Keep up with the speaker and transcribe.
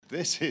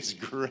This is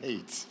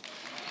great.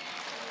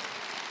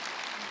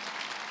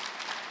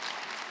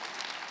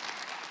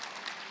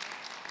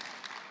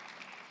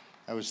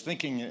 I was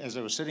thinking as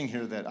I was sitting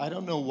here that I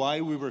don't know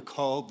why we were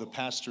called the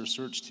pastor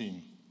search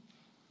team.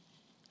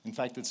 In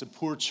fact, it's a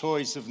poor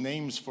choice of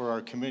names for our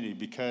committee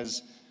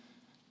because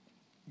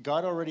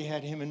God already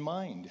had him in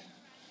mind.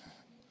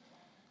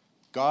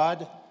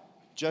 God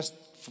just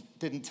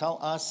didn't tell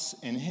us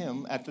and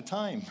him at the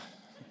time.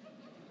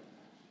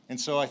 And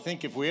so I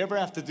think if we ever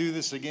have to do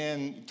this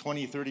again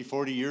 20, 30,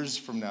 40 years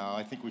from now,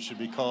 I think we should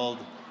be called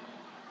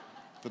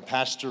the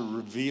Pastor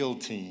Reveal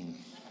Team.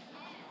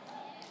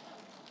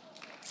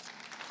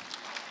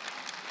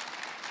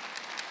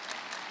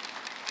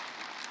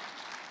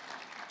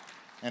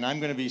 And I'm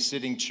going to be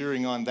sitting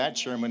cheering on that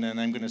chairman, and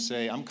I'm going to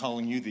say, I'm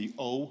calling you the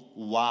Oh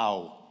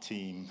Wow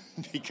Team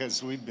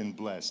because we've been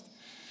blessed.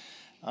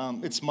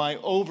 It's my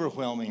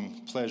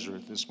overwhelming pleasure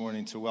this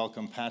morning to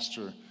welcome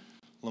Pastor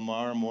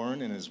Lamar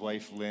Morin and his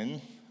wife Lynn.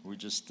 We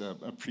just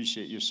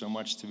appreciate you so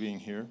much to being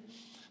here.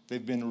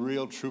 They've been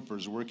real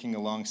troopers working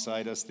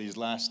alongside us these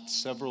last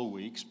several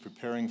weeks,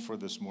 preparing for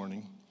this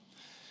morning.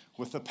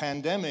 With the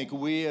pandemic,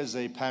 we as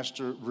a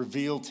Pastor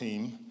Reveal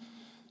team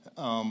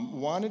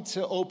wanted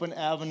to open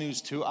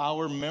avenues to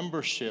our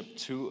membership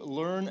to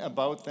learn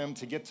about them,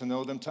 to get to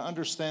know them, to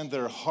understand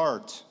their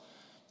heart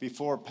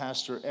before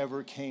Pastor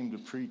ever came to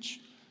preach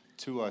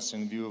to us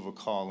in view of a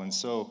call. And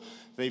so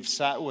they've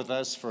sat with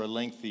us for a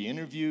lengthy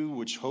interview,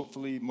 which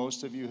hopefully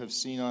most of you have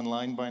seen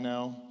online by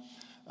now.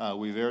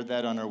 We've aired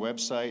that on our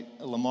website.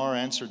 Lamar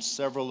answered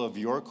several of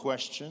your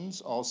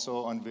questions, also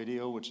on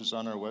video, which is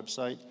on our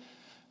website.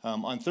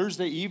 On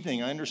Thursday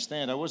evening,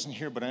 I wasn't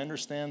here, but I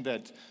understand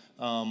that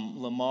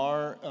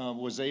Lamar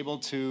was able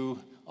to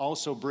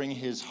also bring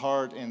his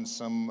heart and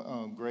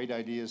some great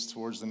ideas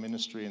towards the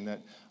ministry, and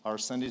that our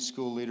Sunday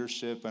school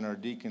leadership and our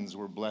deacons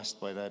were blessed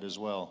by that as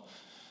well.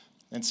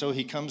 And so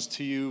he comes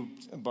to you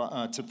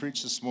to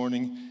preach this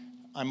morning.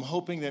 I'm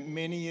hoping that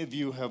many of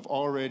you have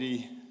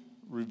already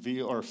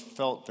revealed or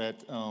felt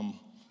that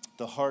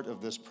the heart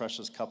of this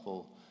precious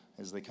couple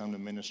as they come to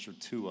minister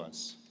to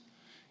us.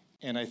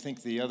 And I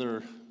think the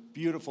other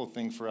beautiful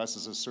thing for us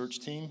as a search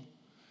team,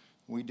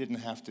 we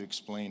didn't have to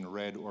explain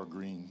red or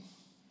green.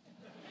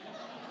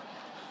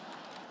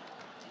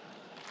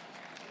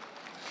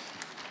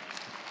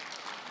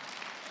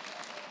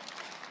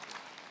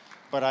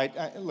 But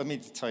let me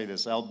tell you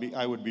this, I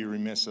would be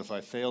remiss if I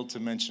failed to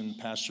mention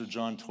Pastor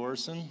John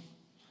Torreson,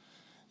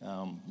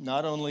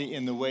 not only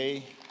in the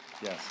way,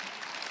 yes.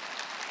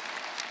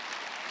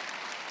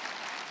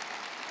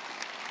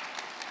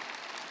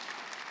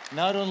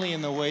 Not only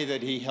in the way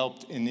that he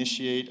helped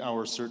initiate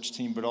our search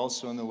team, but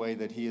also in the way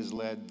that he has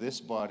led this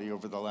body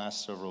over the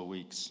last several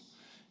weeks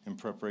in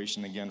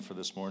preparation again for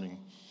this morning.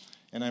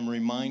 And I'm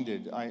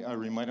reminded, I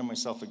reminded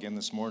myself again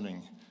this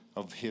morning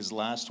of his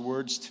last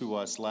words to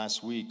us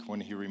last week when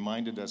he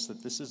reminded us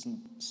that this isn't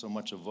so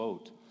much a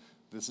vote.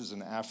 This is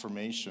an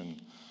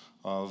affirmation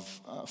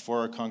for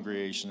our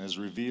congregation as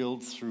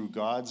revealed through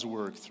God's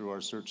work, through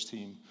our search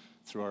team,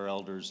 through our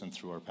elders, and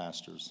through our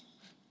pastors.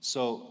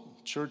 So,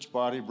 church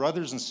body,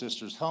 brothers and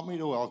sisters, help me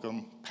to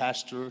welcome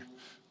Pastor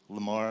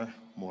Lamar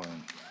Morin.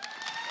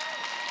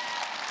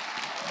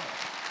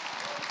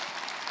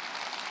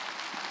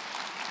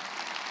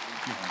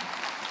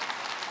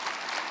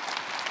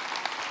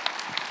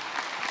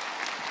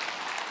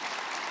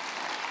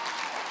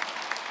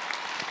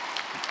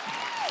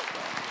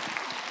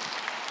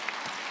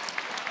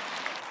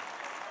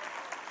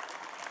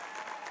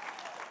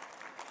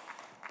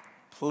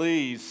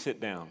 Please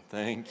sit down.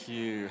 Thank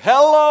you.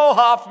 Hello,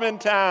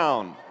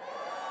 Hoffmantown.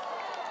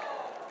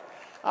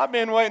 I've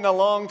been waiting a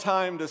long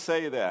time to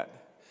say that.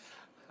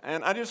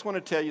 And I just want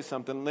to tell you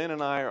something. Lynn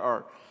and I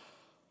are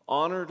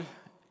honored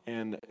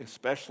and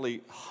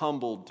especially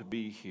humbled to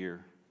be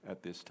here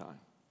at this time,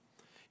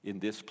 in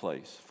this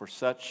place, for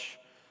such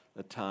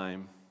a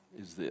time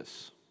as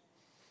this.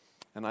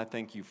 And I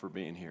thank you for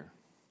being here.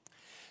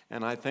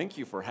 And I thank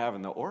you for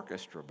having the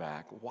orchestra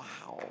back.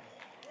 Wow.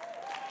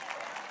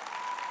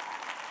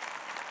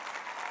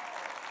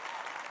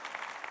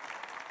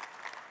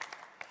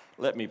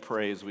 Let me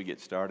pray as we get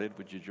started.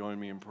 Would you join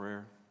me in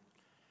prayer?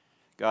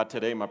 God,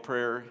 today my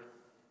prayer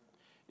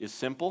is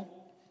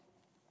simple,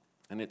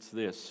 and it's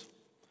this.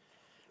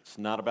 It's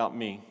not about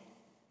me.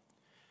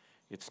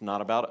 It's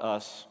not about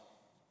us.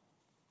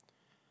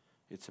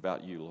 It's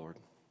about you, Lord.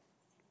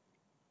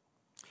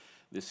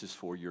 This is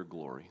for your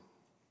glory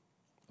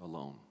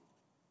alone,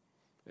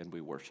 and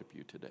we worship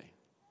you today.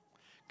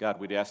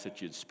 God, we'd ask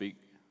that you'd speak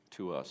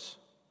to us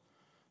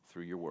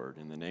through your word.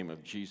 In the name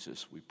of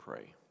Jesus, we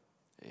pray.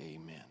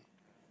 Amen.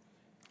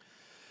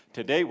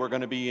 Today we're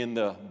going to be in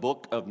the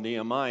book of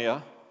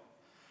Nehemiah,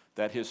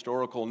 that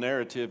historical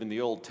narrative in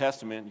the Old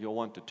Testament. You'll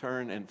want to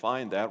turn and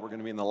find that. We're going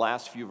to be in the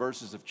last few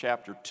verses of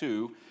chapter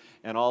 2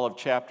 and all of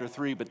chapter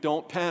 3. But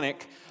don't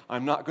panic.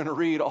 I'm not going to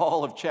read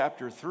all of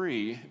chapter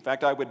 3. In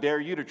fact, I would dare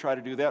you to try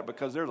to do that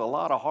because there's a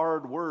lot of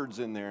hard words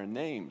in there and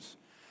names.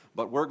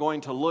 But we're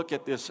going to look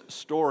at this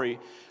story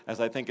as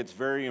I think it's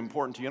very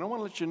important to you. And I want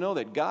to let you know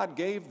that God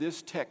gave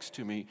this text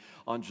to me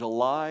on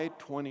July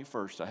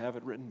 21st. I have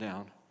it written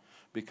down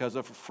because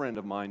of a friend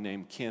of mine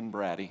named Ken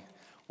Brady.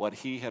 What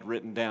he had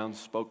written down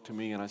spoke to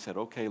me, and I said,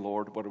 okay,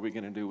 Lord, what are we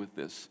going to do with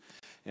this?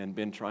 And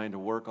been trying to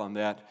work on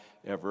that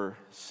ever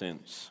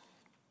since.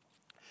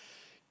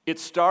 It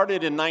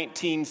started in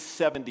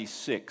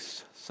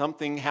 1976.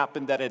 Something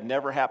happened that had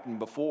never happened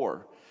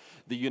before.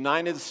 The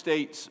United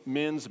States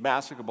men's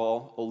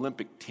basketball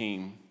Olympic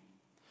team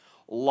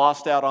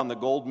lost out on the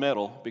gold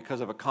medal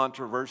because of a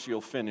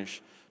controversial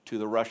finish to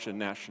the Russian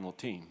national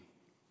team.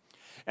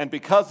 And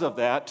because of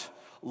that,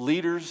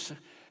 leaders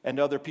and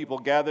other people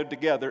gathered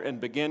together and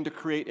began to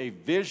create a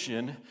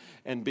vision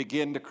and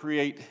begin to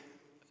create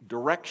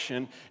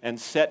direction and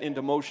set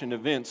into motion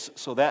events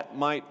so that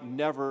might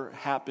never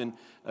happen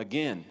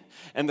again.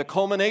 And the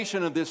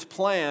culmination of this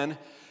plan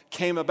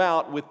came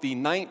about with the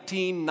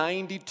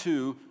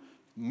 1992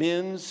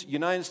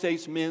 United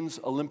States men's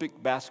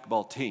Olympic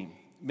basketball team.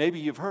 Maybe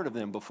you've heard of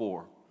them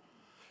before.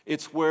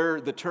 It's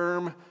where the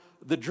term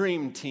the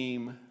Dream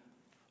Team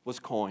was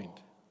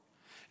coined.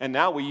 And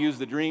now we use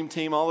the Dream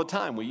Team all the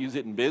time. We use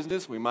it in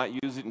business. We might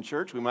use it in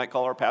church. We might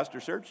call our pastor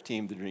search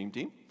team the Dream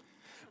Team.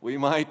 We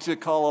might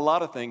call a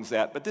lot of things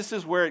that. But this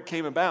is where it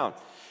came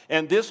about.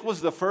 And this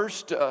was the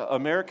first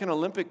American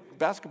Olympic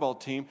basketball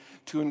team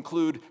to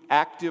include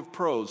active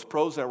pros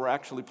that were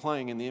actually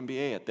playing in the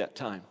NBA at that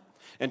time.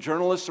 And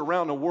journalists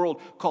around the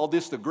world called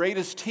this the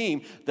greatest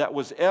team that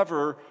was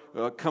ever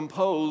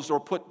composed or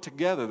put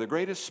together, the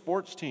greatest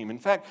sports team. In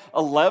fact,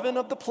 11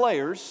 of the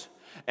players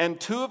and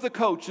 2 of the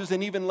coaches,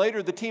 and even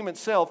later the team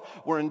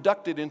itself, were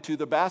inducted into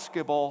the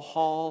Basketball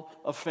Hall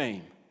of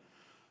Fame.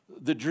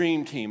 The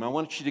Dream Team. I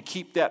want you to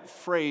keep that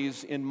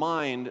phrase in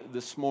mind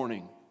this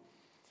morning.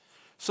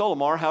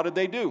 Solomar, how did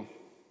they do?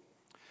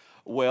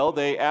 Well,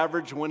 they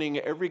averaged winning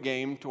every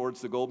game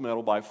towards the gold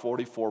medal by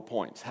 44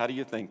 points. How do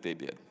you think they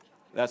did?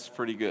 That's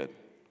pretty good.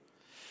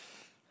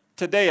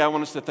 Today, I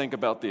want us to think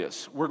about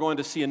this. We're going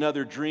to see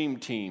another dream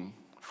team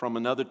from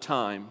another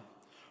time,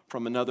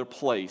 from another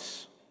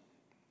place.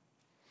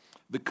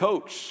 The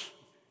coach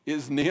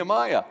is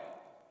Nehemiah.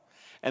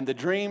 And the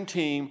dream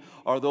team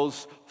are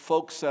those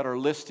folks that are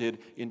listed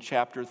in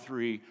chapter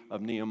 3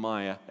 of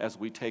Nehemiah as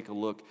we take a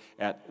look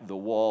at the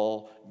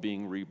wall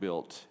being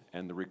rebuilt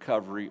and the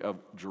recovery of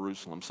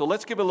Jerusalem. So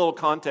let's give a little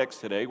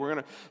context today. We're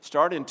going to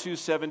start in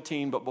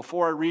 2:17, but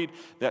before I read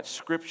that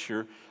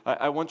scripture,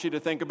 I want you to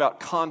think about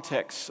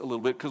context a little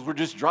bit because we're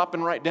just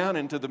dropping right down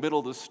into the middle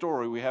of the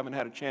story. We haven't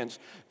had a chance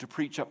to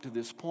preach up to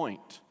this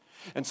point.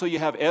 And so you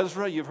have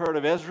Ezra, you've heard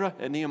of Ezra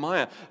and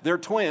Nehemiah. They're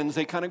twins,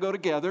 they kind of go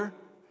together.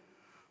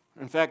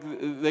 In fact,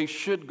 they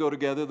should go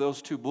together,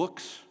 those 2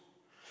 books.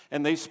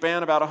 And they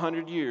span about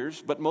 100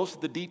 years, but most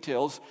of the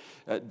details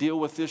deal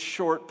with this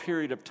short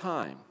period of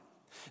time.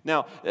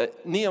 Now,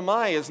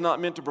 Nehemiah is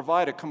not meant to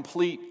provide a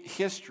complete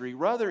history.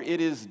 Rather,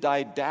 it is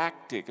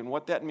didactic. And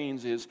what that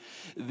means is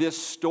this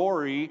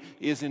story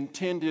is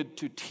intended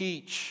to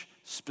teach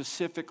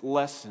specific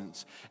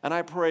lessons. And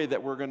I pray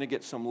that we're going to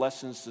get some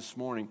lessons this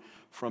morning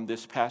from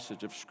this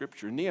passage of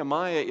Scripture.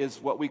 Nehemiah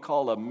is what we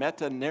call a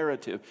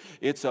meta-narrative.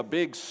 It's a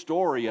big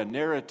story, a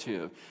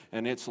narrative,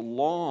 and it's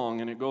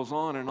long, and it goes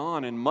on,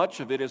 and much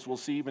of it, as we'll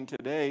see even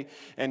today,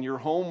 and your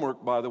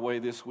homework, by the way,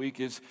 this week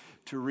is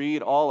to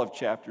read all of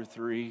chapter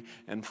 3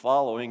 and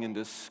following and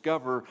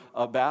discover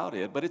about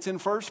it. But it's in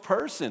first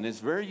person. It's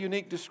very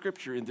unique to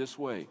Scripture in this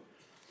way.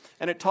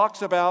 And it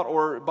talks about,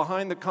 or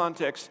behind the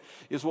context,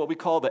 is what we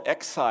call the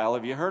exile.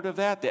 Have you heard of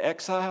that? The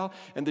exile?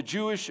 And the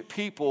Jewish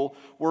people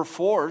were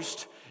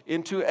forced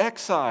into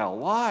exile.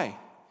 Why?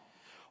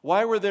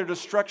 Why were there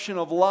destruction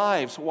of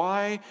lives?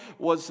 Why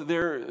was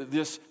there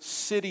this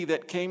city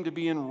that came to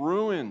be in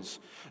ruins?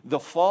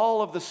 The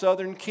fall of the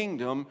southern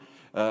kingdom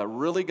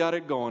really got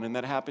it going, and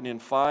that happened in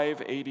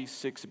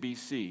 586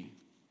 BC.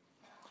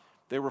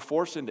 They were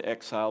forced into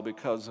exile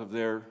because of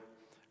their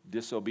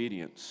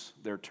disobedience,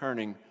 their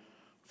turning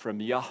from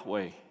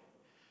Yahweh,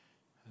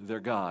 their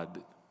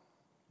God,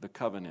 the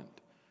covenant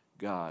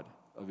God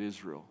of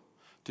Israel,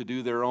 to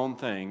do their own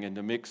thing and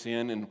to mix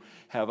in and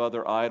have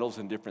other idols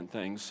and different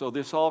things. So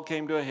this all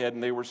came to a head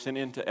and they were sent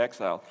into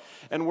exile.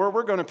 And where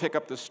we're going to pick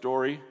up the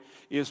story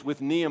is with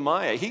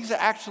Nehemiah. He's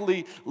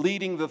actually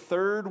leading the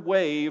 3rd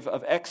wave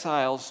of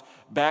exiles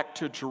back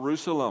to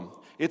Jerusalem.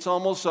 It's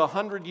almost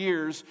 100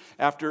 years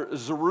after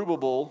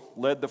Zerubbabel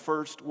led the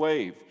first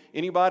wave.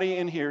 Anybody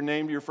in here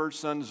named your first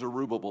son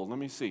Zerubbabel? Let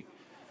me see.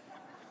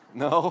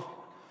 No?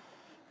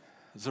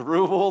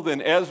 Zerubbabel, then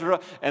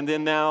Ezra, and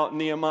then now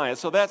Nehemiah.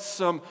 So that's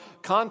some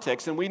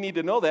context, and we need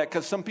to know that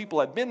because some people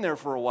had been there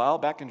for a while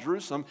back in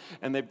Jerusalem,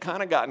 and they've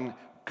kind of gotten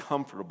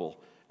comfortable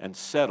and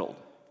settled.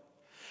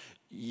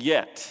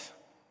 Yet,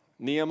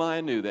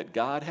 Nehemiah knew that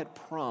God had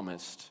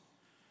promised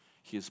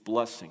his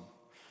blessing,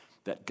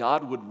 that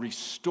God would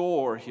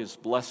restore his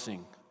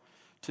blessing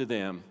to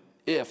them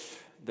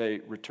if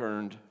they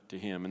returned to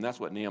him. And that's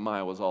what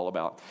Nehemiah was all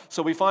about.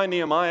 So we find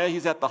Nehemiah,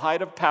 he's at the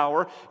height of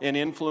power and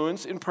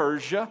influence in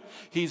Persia.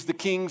 He's the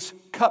king's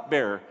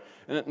cupbearer.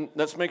 And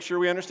let's make sure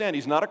we understand,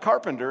 he's not a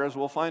carpenter, as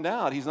we'll find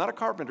out. He's not a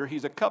carpenter,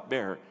 he's a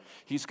cupbearer.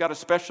 He's got a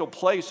special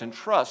place and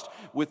trust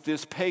with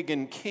this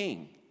pagan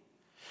king.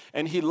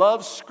 And he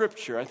loves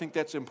Scripture. I think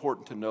that's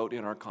important to note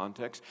in our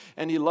context.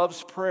 And he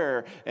loves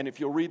prayer. And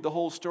if you'll read the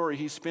whole story,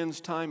 he spends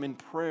time in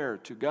prayer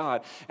to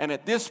God. And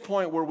at this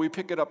point where we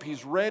pick it up,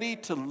 he's ready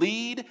to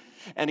lead.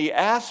 And he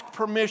asks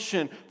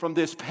permission from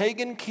this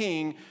pagan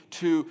king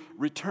to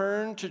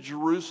return to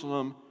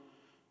Jerusalem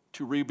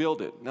to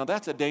rebuild it. Now,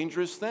 that's a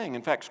dangerous thing.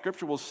 In fact,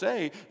 Scripture will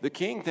say the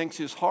king thinks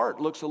his heart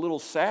looks a little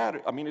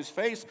sad. His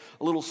face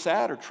a little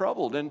sad or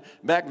troubled. And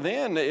back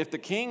then, if the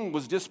king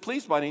was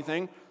displeased by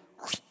anything,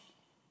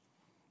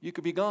 you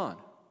could be gone.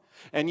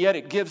 And yet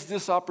it gives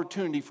this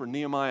opportunity for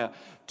Nehemiah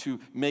to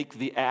make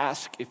the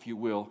ask, if you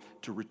will,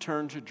 to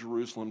return to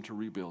Jerusalem to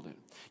rebuild it.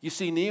 You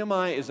see,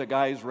 Nehemiah is a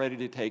guy who's ready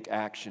to take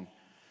action.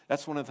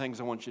 That's one of the things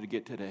I want you to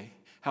get today.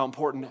 How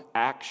important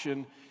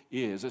action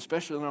is,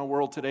 especially in our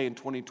world today in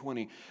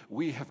 2020.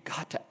 We have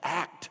got to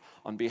act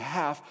on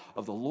behalf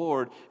of the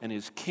Lord and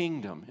His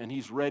kingdom, and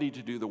He's ready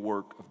to do the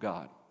work of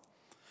God.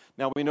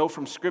 Now, we know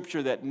from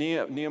Scripture that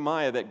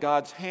Nehemiah, that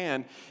God's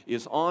hand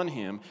is on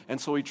him, and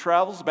so he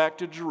travels back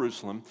to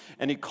Jerusalem,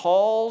 and he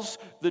calls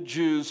the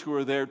Jews who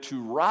are there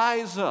to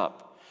rise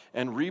up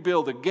and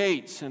rebuild the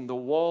gates and the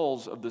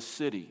walls of the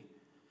city.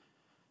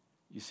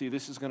 You see,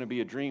 this is going to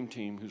be a dream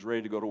team who's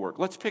ready to go to work.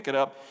 Let's pick it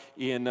up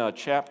in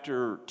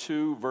chapter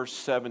 2, verse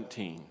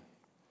 17.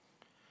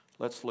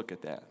 Let's look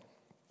at that.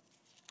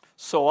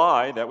 So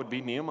that would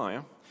be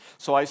Nehemiah.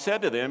 So I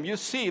said to them, you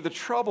see the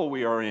trouble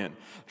we are in.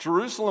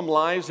 Jerusalem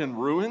lies in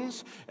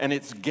ruins, and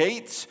its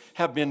gates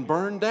have been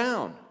burned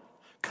down.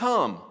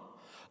 Come,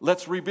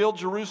 let's rebuild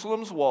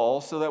Jerusalem's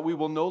wall so that we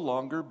will no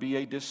longer be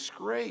a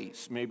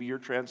disgrace. Maybe your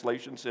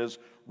translation says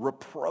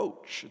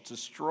reproach. It's a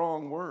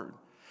strong word.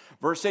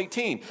 Verse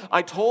 18,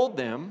 I told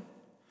them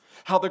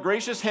how the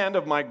gracious hand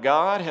of my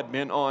God had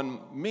been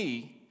on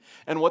me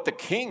and what the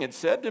king had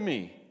said to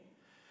me.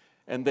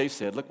 And they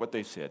said, look what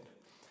they said.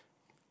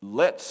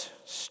 Let's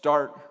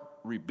start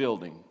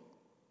rebuilding.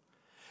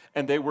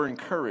 And they were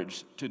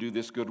encouraged to do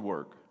this good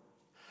work.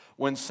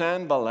 When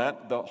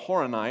Sanballat the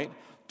Horonite,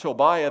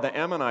 Tobiah the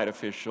Ammonite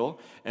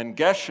official, and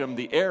Geshem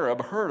the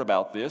Arab heard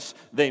about this,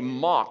 they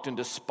mocked and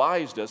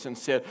despised us and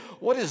said,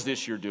 what is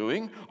this you're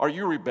doing? Are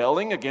you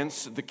rebelling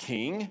against the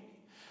king?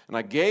 And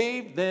I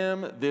gave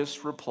them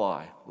this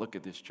reply. Look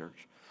at this,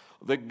 church.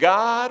 The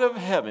God of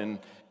heaven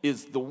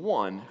is the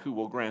one who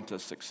will grant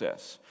us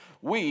success.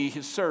 We,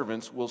 his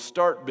servants, will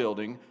start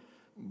building,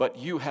 but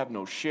you have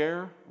no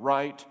share,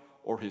 right,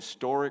 or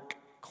historic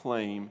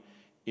claim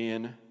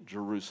in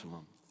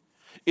Jerusalem.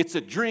 It's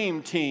a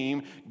dream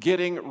team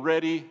getting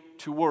ready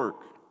to work.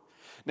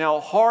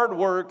 Now, hard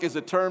work is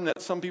a term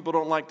that some people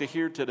don't like to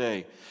hear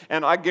today.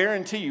 And I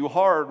guarantee you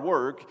hard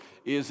work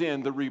is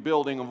in the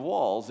rebuilding of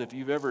walls, if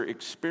you've ever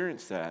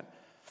experienced that.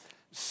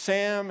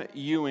 Sam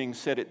Ewing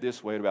said it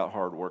this way about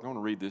hard work. I want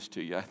to read this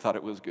to you. I thought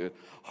it was good.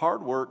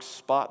 Hard work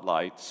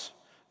spotlights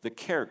the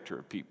character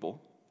of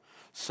people.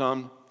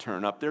 Some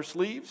turn up their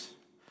sleeves,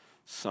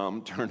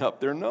 some turn up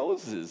their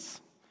noses,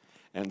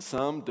 and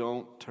some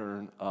don't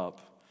turn up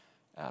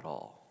at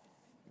all.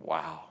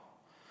 Wow.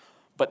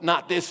 But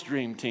not this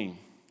dream team.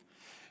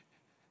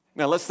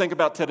 Now let's think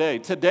about today.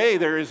 Today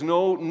there is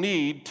no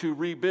need to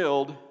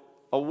rebuild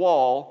a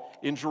wall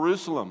in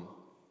Jerusalem.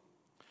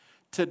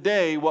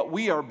 Today what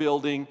we are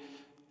building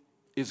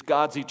is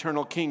God's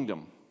eternal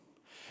kingdom.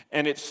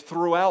 And it's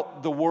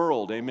throughout the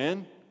world,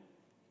 amen?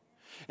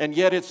 And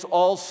yet it's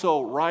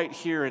also right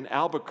here in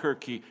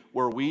Albuquerque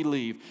where we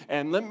live.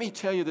 And let me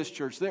tell you this,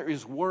 church, there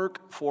is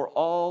work for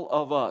all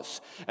of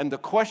us. And the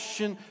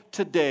question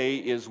today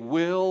is,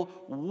 will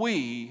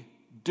we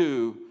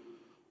do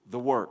the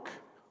work?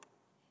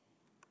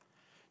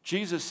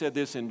 Jesus said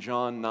this in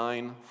John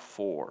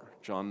 9:4.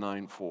 John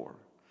 9:4.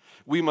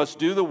 We must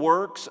do the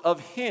works of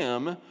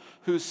him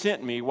who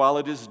sent me while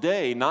it is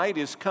day. Night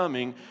is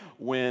coming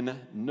when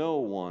no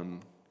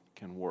one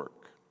can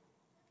work.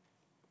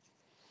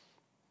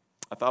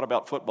 I thought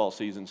about football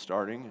season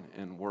starting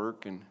and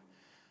work, and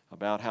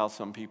about how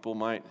some people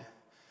might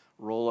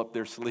roll up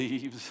their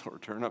sleeves or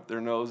turn up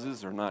their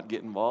noses or not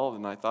get involved.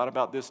 And I thought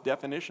about this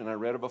definition I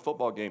read of a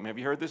football game. Have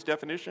you heard this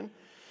definition?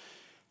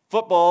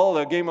 Football,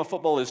 a game of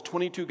football, is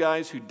 22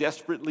 guys who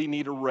desperately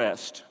need a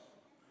rest,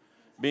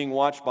 being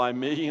watched by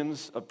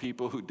millions of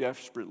people who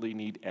desperately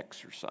need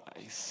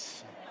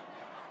exercise.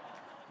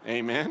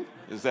 Amen?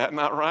 Is that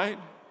not right?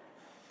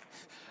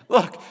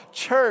 Look,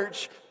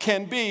 church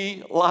can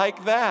be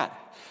like that.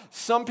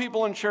 Some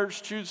people in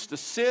church choose to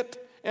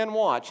sit and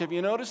watch. Have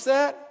you noticed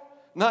that?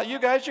 Not you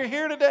guys, you're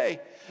here today.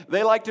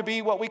 They like to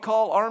be what we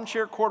call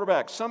armchair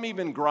quarterbacks. Some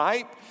even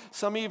gripe,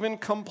 some even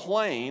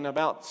complain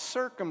about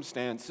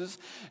circumstances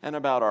and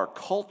about our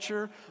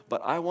culture.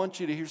 But I want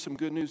you to hear some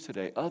good news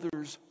today.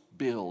 Others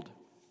build.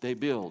 They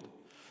build.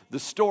 The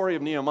story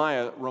of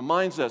Nehemiah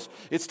reminds us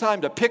it's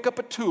time to pick up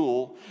a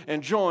tool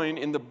and join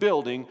in the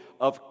building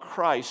of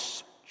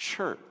Christ's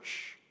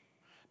church.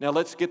 Now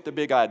let's get the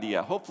big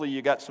idea. Hopefully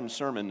you got some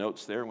sermon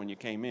notes there when you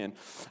came in.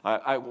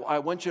 I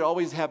want you to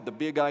always have the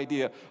big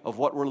idea of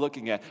what we're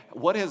looking at.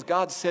 What has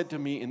God said to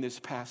me in this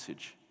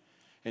passage?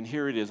 And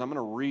here it is. I'm going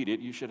to read it.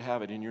 You should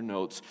have it in your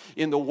notes.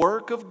 In the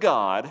work of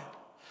God,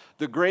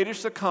 the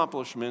greatest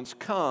accomplishments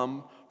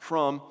come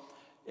from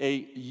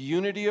a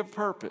unity of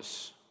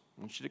purpose.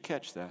 I want you to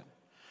catch that.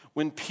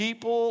 When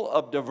people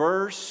of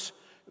diverse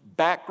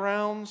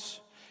backgrounds,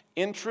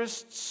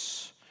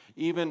 interests,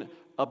 even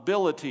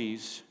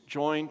abilities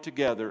join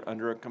together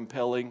under a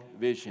compelling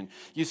vision.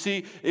 You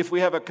see, if we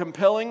have a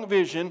compelling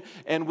vision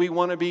and we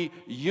want to be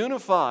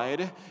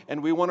unified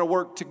and we want to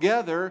work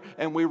together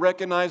and we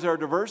recognize our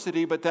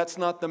diversity, but that's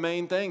not the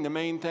main thing. The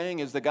main thing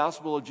is the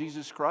gospel of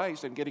Jesus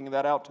Christ and getting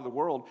that out to the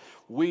world,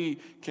 we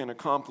can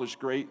accomplish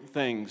great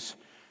things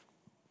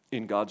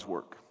in God's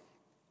work.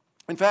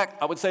 In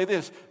fact, I would say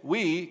this,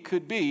 we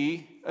could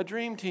be a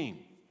dream team.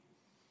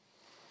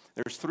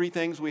 There's three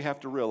things we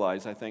have to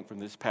realize, I think, from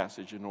this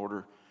passage in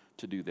order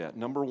to do that.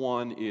 Number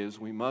one is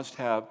we must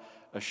have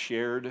a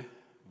shared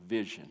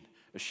vision,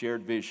 a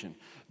shared vision.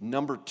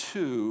 Number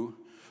two,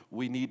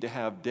 we need to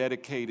have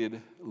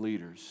dedicated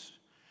leaders.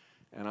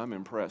 And I'm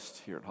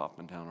impressed here at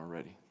Hoffmantown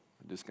already.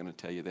 I'm just going to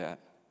tell you that.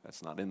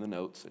 That's not in the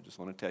notes. I just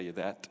want to tell you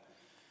that.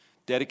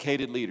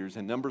 Dedicated leaders.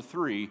 And number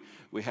three,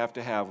 we have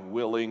to have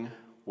willing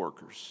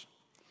workers.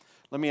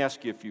 Let me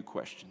ask you a few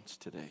questions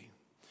today.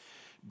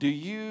 Do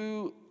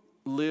you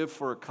live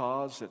for a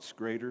cause that's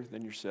greater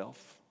than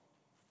yourself?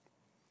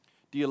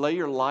 Do you lay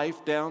your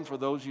life down for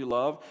those you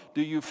love?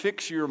 Do you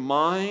fix your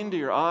mind,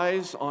 your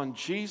eyes on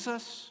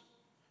Jesus?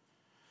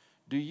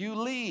 Do you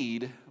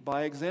lead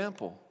by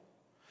example?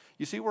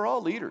 You see, we're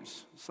all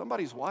leaders.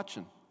 Somebody's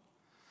watching.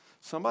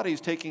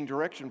 Somebody's taking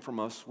direction from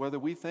us, whether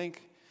we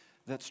think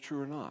that's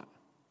true or not.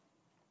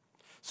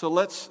 So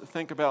let's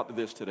think about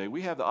this today.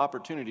 We have the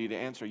opportunity to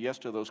answer yes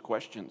to those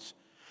questions.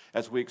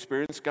 As we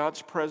experience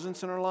God's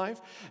presence in our life,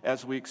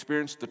 as we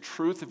experience the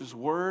truth of His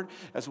Word,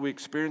 as we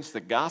experience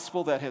the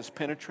gospel that has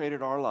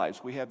penetrated our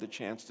lives, we have the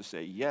chance to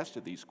say yes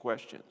to these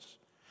questions.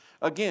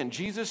 Again,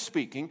 Jesus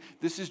speaking,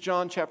 this is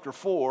John chapter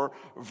 4,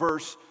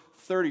 verse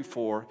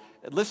 34.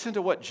 Listen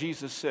to what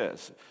Jesus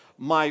says.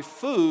 My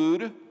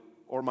food,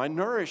 or my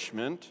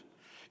nourishment,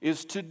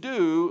 is to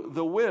do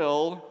the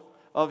will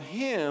of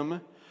Him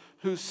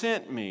who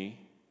sent me,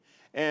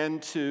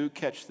 and to,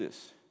 catch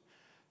this,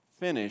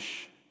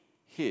 finish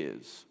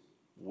His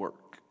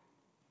work.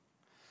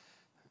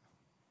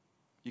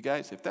 You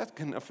guys, if that's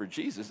good enough for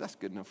Jesus, that's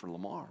good enough for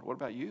Lamar. What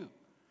about you?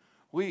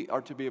 We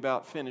are to be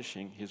about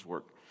finishing His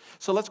work.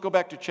 So let's go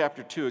back to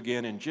chapter 2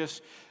 again and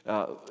just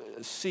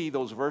see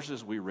those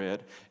verses we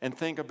read and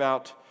think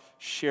about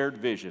shared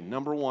vision.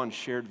 Number one,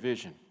 shared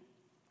vision.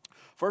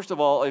 First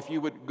of all, if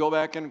you would go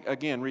back and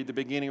again read the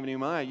beginning of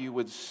Nehemiah, you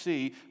would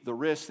see the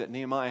risk that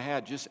Nehemiah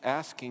had just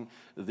asking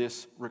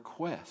this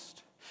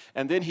request.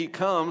 And then he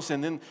comes,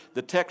 and then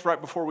the text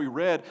right before we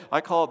read, I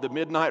call it the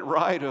midnight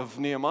ride of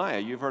Nehemiah.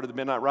 You've heard of the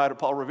midnight ride of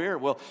Paul Revere.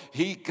 Well,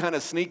 he kind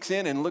of sneaks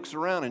in and looks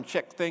around and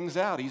checks things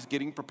out. He's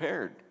getting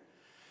prepared.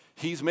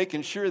 He's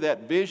making sure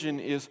that vision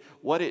is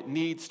what it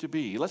needs to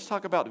be. Let's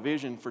talk about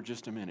vision for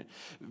just a minute.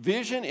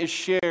 Vision is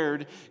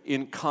shared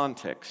in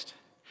context.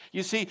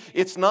 You see,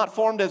 it's not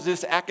formed as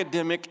this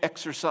academic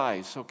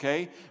exercise,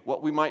 okay?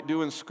 What we might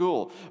do in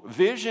school.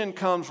 Vision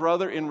comes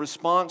rather in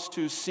response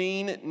to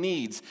seen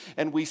needs.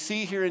 And we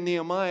see here in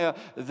Nehemiah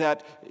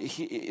that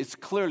it's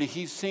clearly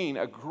he's seen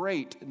a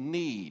great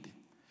need.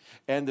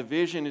 And the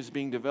vision is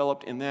being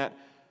developed in that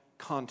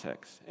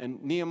context.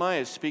 And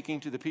Nehemiah is speaking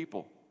to the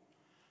people.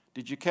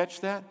 Did you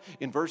catch that?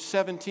 In verse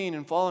 17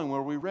 and following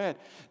where we read,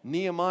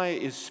 Nehemiah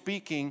is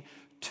speaking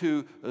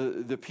to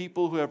the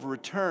people who have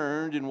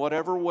returned in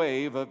whatever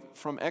way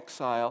from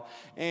exile,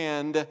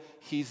 and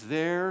he's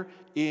there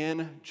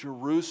in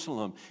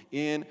Jerusalem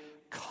in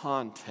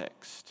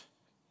context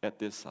at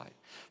this site.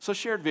 So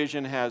shared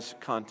vision has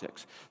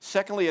context.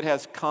 Secondly, it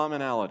has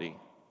commonality.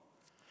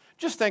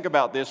 Just think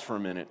about this for a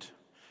minute.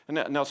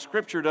 Now,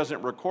 Scripture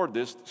doesn't record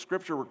this.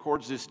 Scripture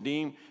records this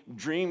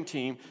dream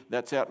team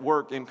that's at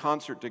work in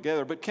concert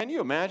together. But can you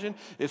imagine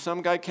if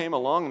some guy came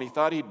along and he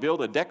thought he'd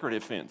build a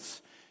decorative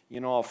fence? You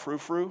know, all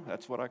frou-frou,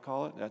 that's what I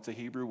call it. That's a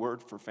Hebrew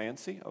word for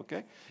fancy,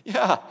 okay?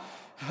 Yeah,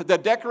 the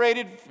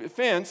decorated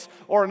fence,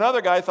 or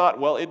another guy thought,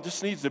 well, it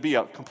just needs to be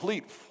a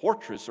complete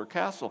fortress or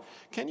castle.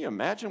 Can you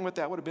imagine what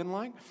that would have been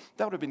like?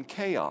 That would have been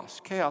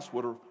chaos. Chaos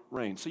would have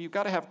reigned. So you've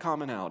got to have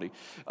commonality.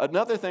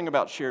 Another thing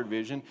about shared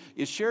vision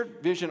is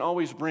shared vision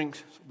always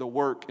brings the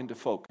work into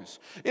focus.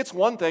 It's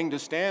one thing to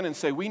stand and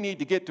say, we need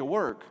to get to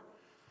work,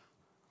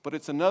 but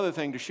it's another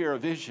thing to share a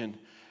vision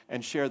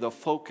and share the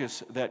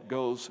focus that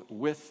goes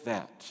with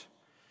that.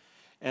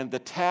 And the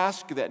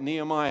task that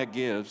Nehemiah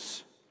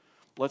gives,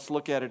 let's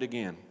look at it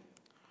again.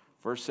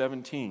 Verse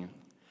 17.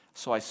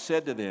 So I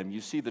said to them,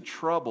 you see the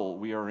trouble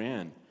we are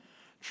in.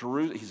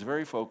 He's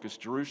very focused.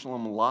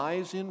 Jerusalem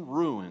lies in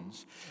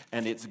ruins,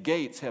 and its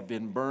gates have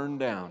been burned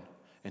down.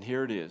 And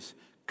here it is.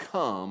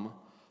 Come,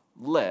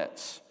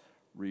 let's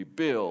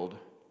rebuild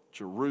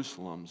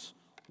Jerusalem's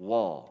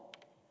wall.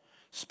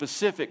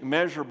 Specific,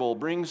 measurable,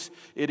 brings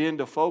it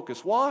into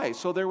focus. Why?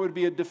 So there would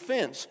be a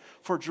defense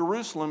for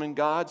Jerusalem and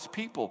God's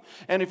people.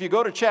 And if you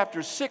go to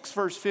chapter 6,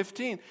 verse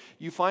 15,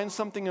 you find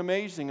something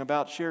amazing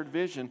about shared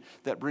vision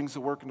that brings the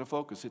work into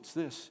focus. It's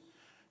this.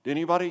 Did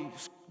anybody,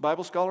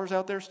 Bible scholars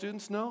out there,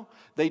 students, know?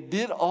 They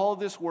did all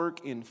this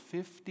work in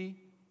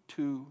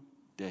 52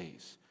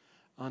 days.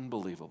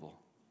 Unbelievable.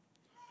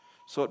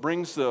 So it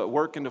brings the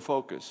work into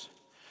focus.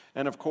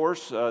 And of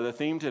course, the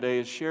theme today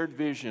is shared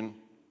vision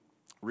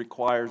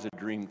requires a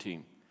dream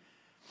team.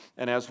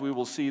 And as we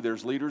will see,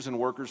 there's leaders and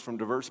workers from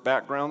diverse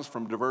backgrounds,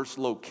 from diverse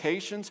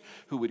locations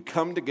who would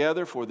come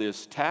together for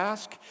this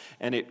task,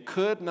 and it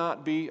could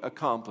not be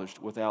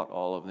accomplished without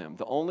all of them.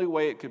 The only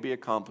way it could be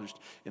accomplished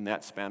in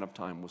that span of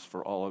time was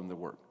for all of them to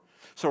work.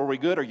 So are we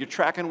good? Are you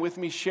tracking with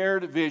me?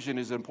 Shared vision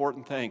is an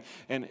important thing,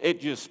 and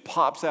it just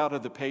pops out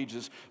of the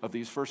pages of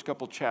these first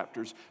couple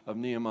chapters of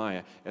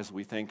Nehemiah as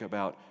we think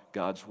about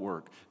God's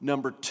work.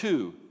 Number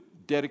 2,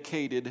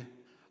 dedicated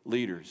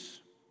leaders.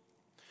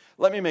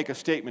 Let me make a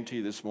statement to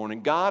you this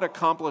morning. God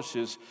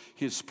accomplishes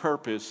His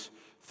purpose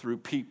through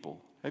people.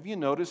 Have you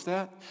noticed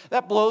that?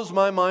 That blows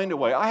my mind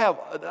away.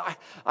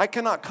 I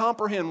cannot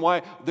comprehend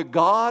why the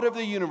God of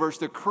the universe,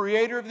 the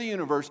creator of the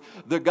universe,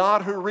 the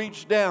God who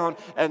reached down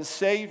and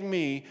saved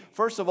me,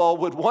 first of all,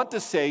 would want to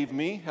save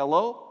me.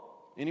 Hello?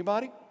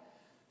 Anybody?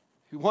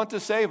 He would want to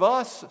save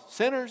us,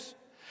 sinners.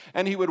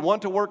 And He would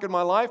want to work in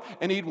my life,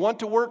 and He'd want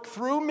to work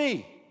through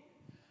me.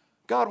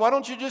 God, why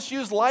don't you just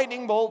use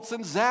lightning bolts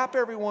and zap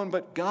everyone?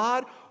 But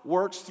God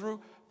works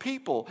through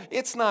people.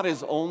 It's not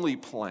His only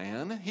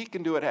plan. He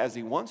can do it as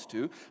He wants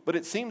to. But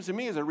it seems to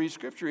me as I read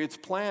Scripture, it's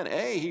plan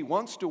A. He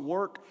wants to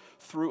work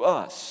through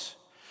us.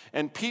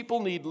 And people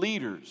need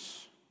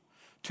leaders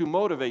to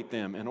motivate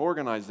them and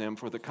organize them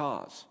for the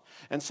cause.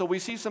 And so we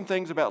see some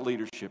things about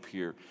leadership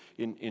here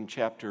in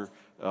chapter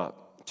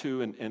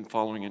 2 and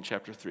following in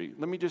chapter 3.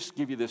 Let me just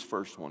give you this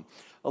first one.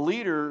 A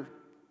leader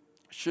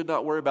should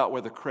not worry about where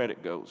the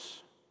credit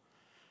goes.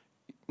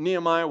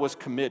 Nehemiah was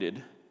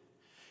committed.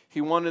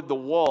 He wanted the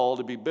wall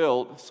to be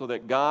built so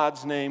that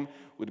God's name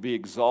would be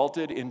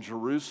exalted in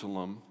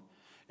Jerusalem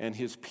and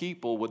His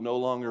people would no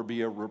longer be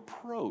a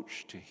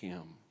reproach to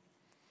him.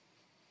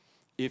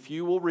 If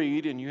you will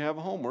read, and you have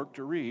homework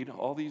to read,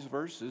 all these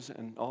verses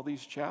and all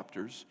these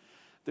chapters,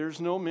 there's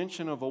no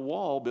mention of a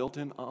wall built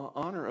in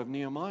honor of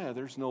Nehemiah.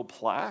 There's no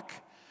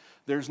plaque.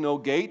 There's no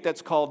gate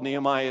that's called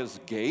Nehemiah's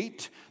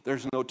gate.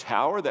 There's no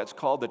tower that's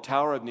called the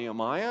Tower of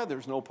Nehemiah.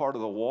 There's no part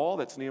of the wall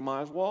that's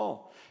Nehemiah's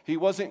wall. He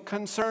wasn't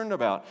concerned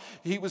about.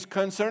 He was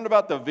concerned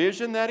about the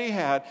vision that he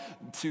had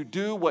to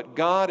do what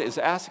God is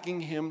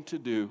asking him to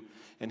do.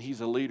 And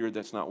he's a leader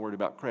that's not worried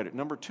about credit.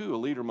 Number 2, a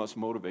leader must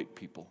motivate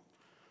people.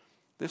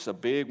 This is a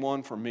big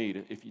one for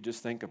me, if you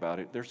just think about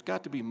it. There's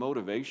got to be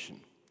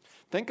motivation.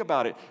 Think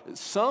about it.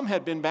 Some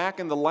had been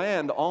back in the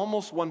land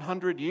almost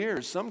 100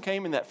 years. Some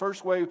came in that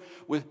first wave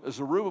with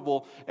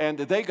Zerubbabel, and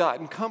they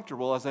gotten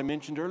comfortable, as I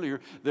mentioned earlier.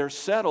 They're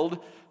settled.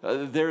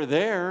 They're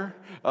there.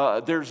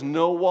 There's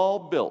no wall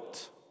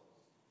built.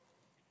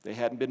 They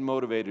hadn't been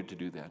motivated to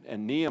do that.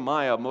 And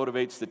Nehemiah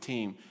motivates the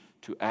team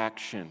to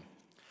action.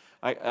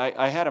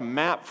 I had a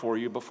map for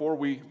you before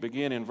we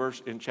begin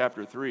in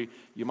chapter 3.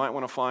 You might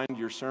want to find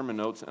your sermon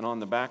notes, and on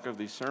the back of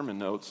these sermon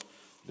notes,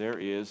 there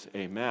is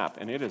a map,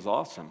 and it is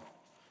awesome.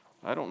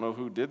 I don't know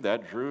who did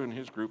that. Drew and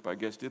his group, I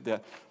guess, did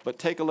that. But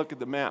take a look at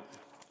the map.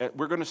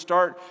 We're going to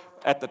start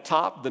at the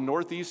top, the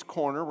northeast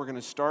corner. We're going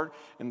to start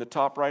in the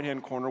top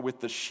right-hand corner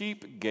with the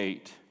sheep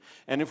gate.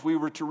 And if we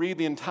were to read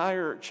the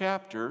entire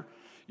chapter,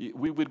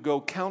 we would go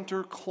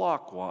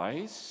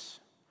counterclockwise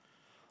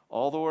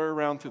all the way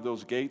around through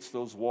those gates,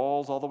 those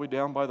walls, all the way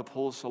down by the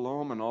Pool of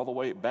Siloam, and all the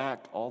way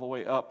back, all the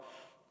way up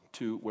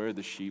to where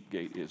the sheep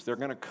gate is. They're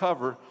going to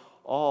cover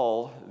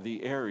all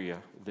the area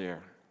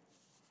there.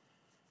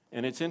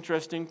 And it's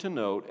interesting to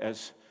note,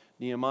 as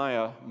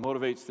Nehemiah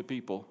motivates the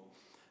people,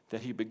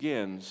 that he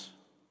begins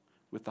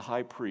with the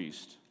high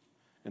priest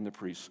and the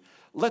priests.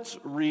 Let's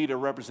read a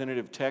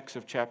representative text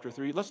of chapter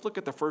 3. Let's look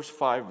at the first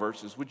 5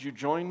 verses. Would you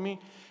join me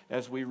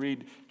as we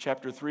read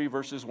chapter 3,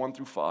 verses 1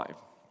 through 5?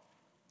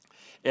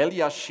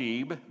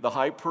 Eliashib, the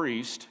high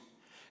priest,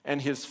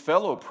 and his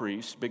fellow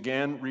priests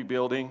began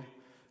rebuilding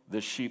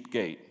the sheep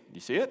gate.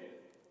 You see it?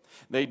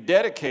 They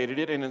dedicated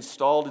it and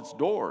installed its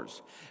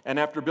doors. And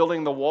after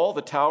building the wall,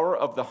 the Tower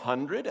of the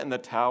 100 and the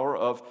Tower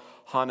of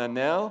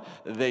Hananel,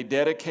 they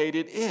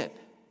dedicated it.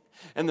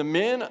 And the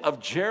men of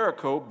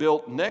Jericho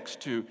built next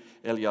to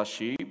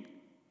Eliashib,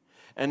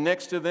 and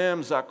next to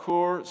them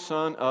Zakur,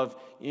 son of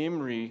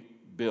Imri,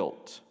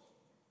 built.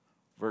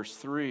 Verse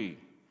 3,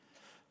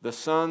 the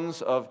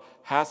sons of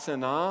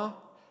Hassenaah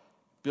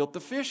built the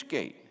fish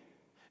gate.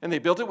 And they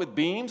built it with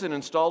beams and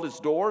installed its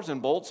doors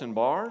and bolts and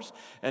bars.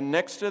 And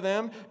next to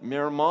them,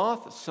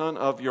 Meremoth, son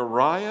of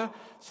Uriah,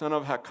 son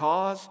of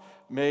Hakaz,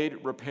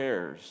 made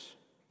repairs.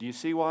 Do you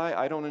see why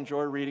I don't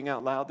enjoy reading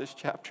out loud this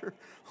chapter?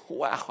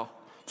 Wow.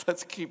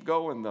 Let's keep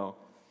going, though.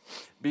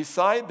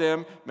 Beside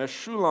them,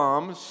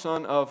 Meshullam,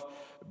 son of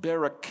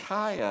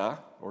Berechiah,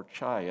 or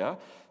Chaya,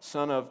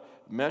 son of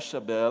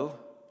Meshabel,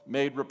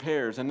 made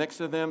repairs. And next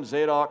to them,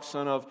 Zadok,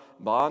 son of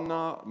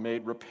Baana,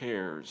 made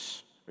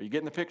repairs. Are you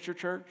getting the picture,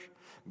 church?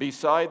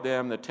 Beside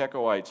them, the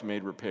Tekoites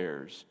made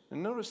repairs.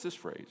 And notice this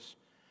phrase.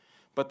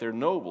 But their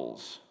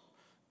nobles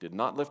did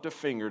not lift a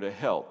finger to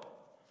help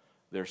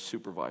their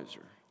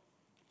supervisor.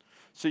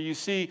 So you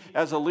see,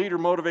 as a leader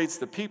motivates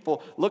the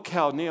people, look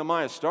how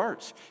Nehemiah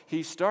starts.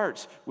 He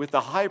starts with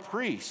the high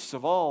priests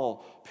of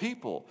all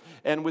people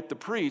and with the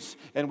priests.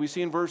 And we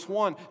see in verse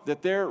 1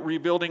 that they're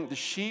rebuilding the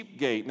sheep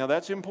gate. Now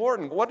that's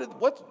important.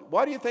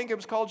 Why do you think it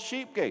was called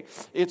sheep gate?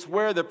 It's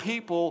where the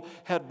people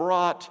had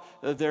brought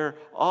their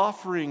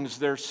offerings,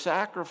 their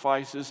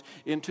sacrifices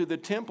into the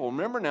temple.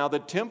 Remember now, the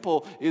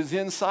temple is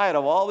inside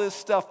of all this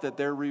stuff that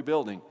they're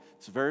rebuilding.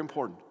 It's very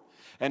important.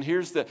 And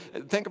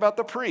think about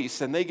the priests,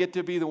 and they get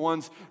to be the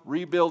ones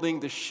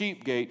rebuilding the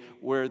sheep gate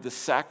where the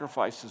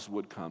sacrifices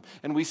would come.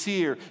 And we see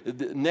here,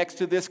 next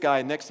to this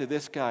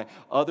guy,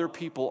 other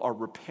people are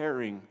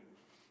repairing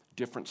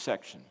different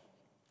sections.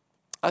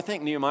 I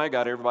think Nehemiah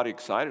got everybody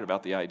excited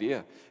about the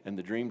idea, and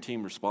the dream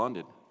team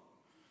responded.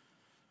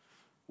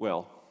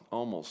 Well,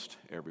 almost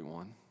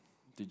everyone.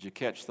 Did you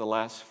catch the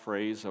last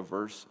phrase of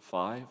verse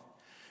 5?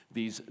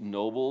 These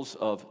nobles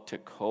of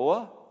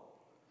Tekoa,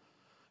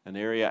 an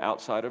area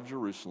outside of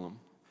Jerusalem,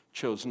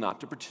 chose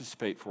not to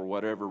participate for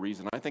whatever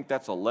reason. I think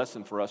that's a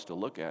lesson for us to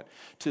look at.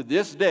 To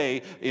this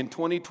day, in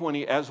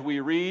 2020, as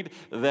we read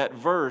that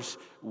verse,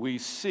 we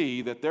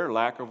see that their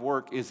lack of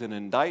work is an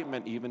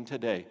indictment even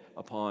today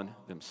upon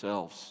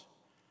themselves.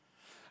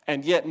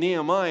 And yet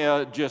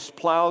Nehemiah just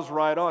plows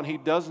right on. He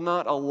does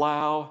not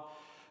allow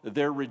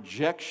their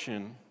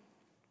rejection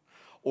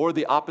or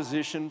the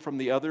opposition from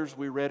the others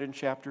we read in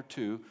chapter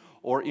 2,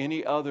 or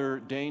any other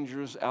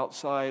dangers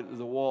outside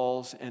the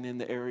walls and in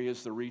the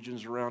areas, the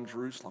regions around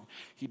Jerusalem.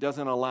 He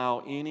doesn't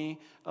allow any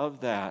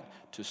of that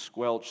to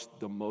squelch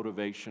the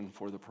motivation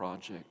for the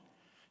project.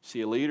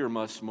 See, a leader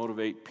must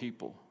motivate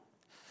people.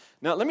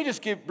 Now, let me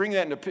just bring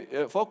that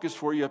into focus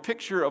for you, a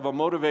picture of a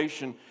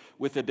motivation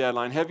with a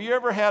deadline. Have you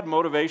ever had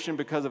motivation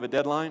because of a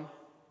deadline?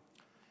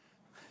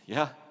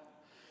 Yeah?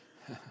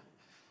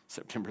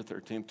 September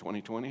 13th,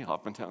 2020,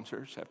 Hoffmantown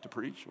Church, have to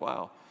preach?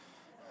 Wow.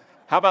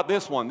 How about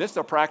this one? This is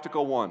a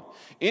practical one.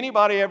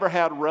 Anybody ever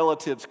had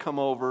relatives come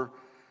over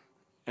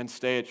and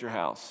stay at your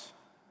house?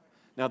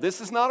 Now,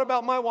 this is not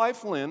about my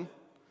wife, Lynn.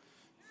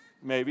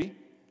 Maybe.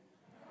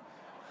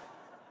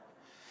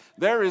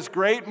 There is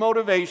great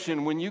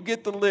motivation when you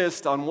get the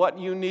list on what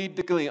you need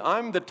to clean.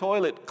 I'm the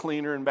toilet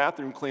cleaner and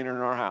bathroom cleaner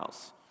in our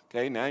house.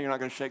 Okay, now you're not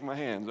going to shake my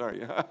hands, are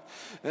you?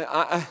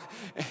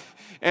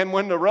 And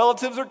when the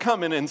relatives are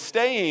coming and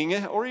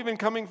staying, or even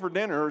coming for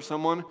dinner or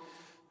someone,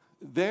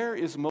 there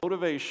is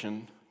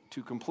motivation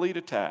to complete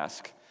a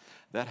task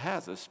that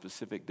has a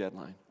specific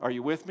deadline. Are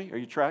you with me? Are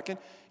you tracking?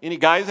 Any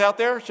guys out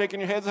there shaking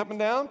your heads up and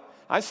down?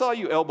 I saw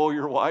you elbow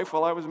your wife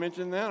while I was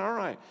mentioning that. All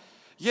right.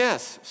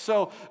 Yes,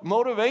 so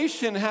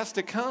motivation has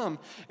to come,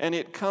 and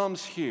it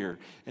comes here.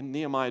 And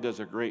Nehemiah does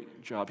a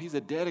great job. He's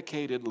a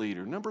dedicated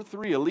leader. Number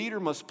 3, a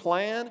leader must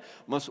plan,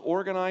 must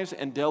organize,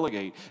 and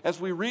delegate. As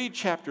we read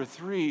chapter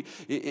 3,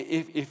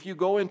 if you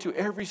go into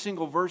every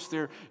single verse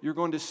there, you're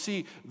going to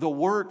see the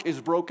work is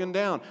broken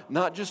down.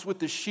 Not just with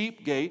the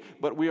sheep gate,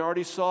 but we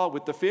already saw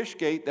with the fish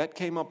gate, that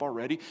came up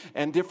already,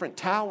 and different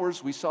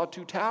towers. We saw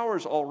 2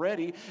 towers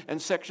already, and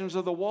sections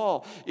of the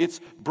wall. It's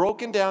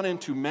broken down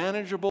into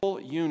manageable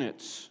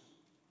units.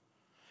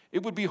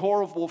 It would be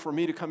horrible for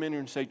me to come in here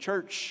and say,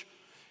 church,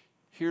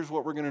 here's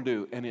what we're going to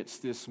do. And it's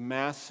this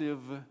massive,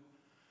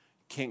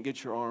 can't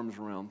get your arms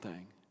around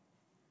thing.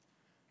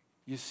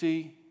 You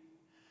see,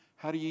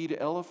 how do you eat an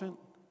elephant?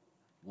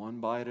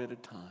 One bite at a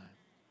time.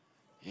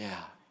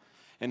 Yeah.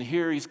 And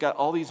here he's got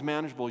all these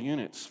manageable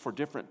units for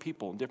different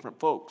people and different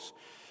folks.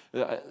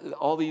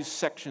 All these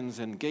sections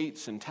and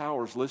gates and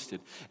towers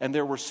listed. And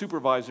there were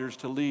supervisors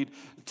to lead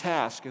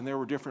tasks, and there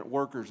were different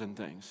workers and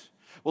things.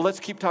 Well, let's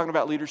keep talking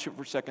about leadership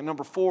for a second.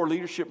 Number 4,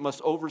 leadership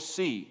must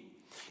oversee.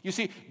 You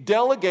see,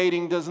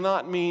 delegating does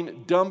not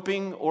mean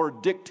dumping or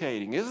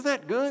dictating. Isn't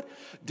that good?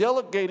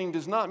 Delegating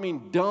does not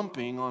mean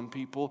dumping on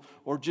people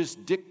or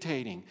just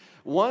dictating.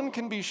 One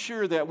can be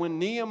sure that when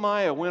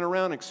Nehemiah went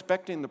around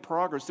expecting the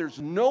progress, there's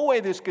no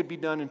way this could be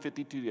done in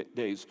 52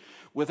 days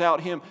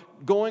without him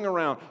going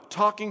around,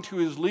 talking to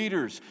his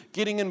leaders,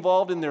 getting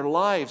involved in their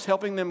lives,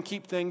 helping them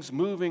keep things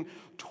moving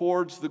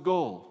towards the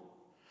goal.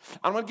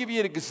 I'm going to give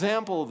you an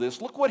example of this.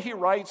 Look what he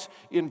writes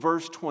in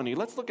verse 20.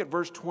 Let's look at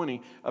verse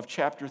 20 of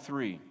chapter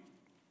 3.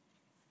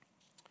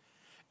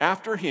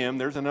 After him,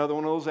 there's another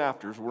one of those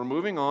afters. We're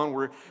moving on.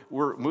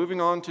 We're moving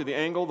on to the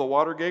angle, the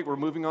water gate. We're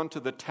moving on to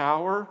the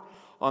tower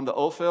on the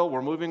Ophel.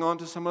 We're moving on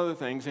to some other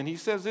things. And he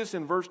says this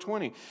in verse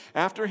 20.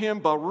 After him,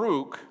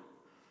 Baruch,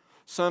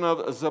 son of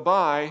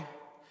Zabai,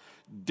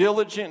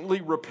 diligently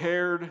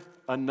repaired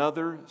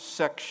another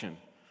section,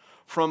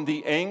 from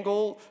the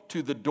angle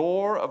to the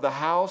door of the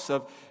house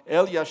of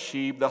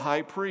Eliashib, the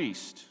high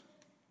priest.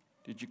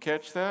 Did you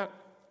catch that?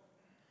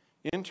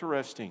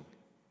 Interesting.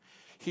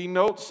 He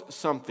notes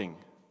something.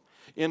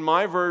 In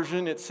my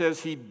version, it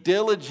says he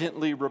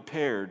diligently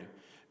repaired,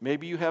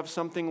 Maybe you have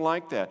something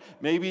like that.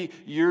 Maybe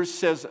yours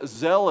says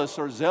zealous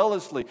or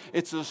zealously.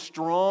 It's a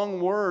strong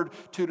word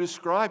to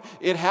describe.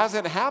 It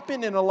hasn't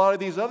happened in a lot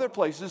of these other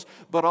places,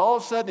 but all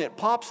of a sudden it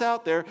pops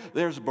out there.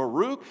 There's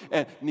Baruch,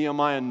 and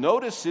Nehemiah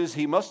notices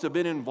he must have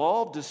been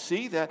involved to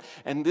see that.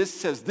 And this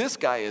says this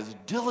guy is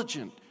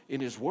diligent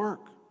in his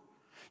work.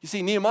 You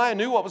see, Nehemiah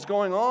knew what was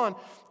going on.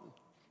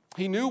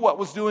 He knew what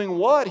was doing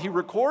what. He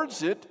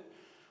records it,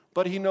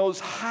 but he knows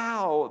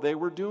how they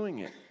were doing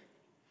it.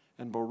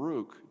 And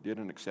Baruch did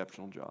an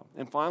exceptional job.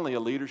 And finally, a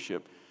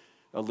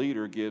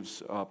leader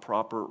gives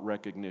proper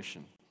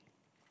recognition.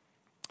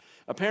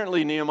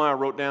 Apparently, Nehemiah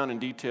wrote down in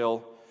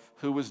detail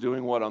who was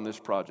doing what on this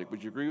project.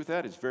 Would you agree with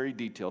that? It's very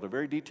detailed, a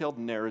very detailed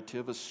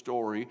narrative, a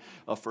story,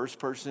 a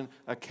first-person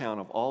account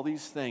of all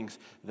these things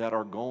that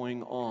are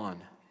going on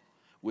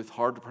with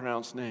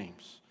hard-to-pronounce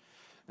names.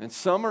 And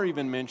some are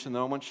even mentioned,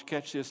 though, I want you to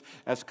catch this,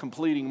 as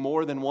completing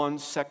more than one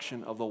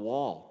section of the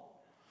wall.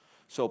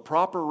 So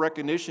proper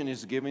recognition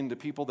is given to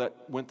people that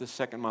went the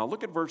second mile.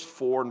 Look at verse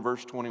 4 and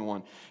verse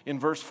 21. In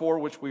verse 4,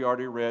 which we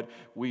already read,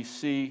 we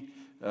see,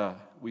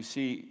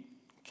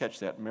 catch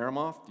that,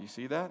 Meremoth, do you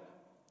see that?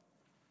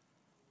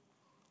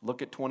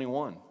 Look at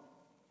 21.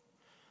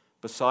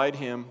 Beside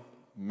him,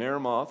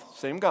 Meremoth,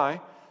 same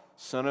guy,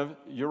 son of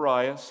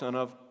Uriah, son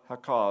of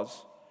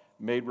Hakaz,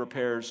 made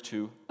repairs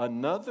to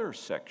another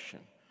section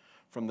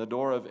from the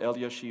door of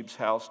Eliashib's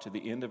house to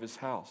the end of his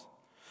house.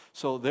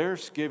 So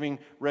there's giving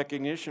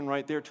recognition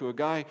right there to a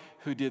guy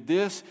who did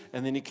this,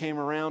 and then he came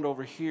around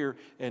over here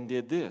and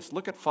did this.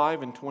 Look at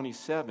 5 and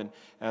 27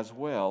 as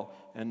well,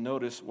 and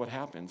notice what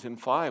happens. In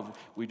 5,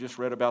 we just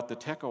read about the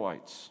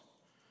Tekoites.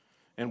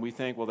 And we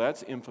think, well,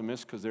 that's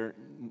infamous because their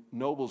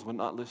nobles would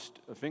not lift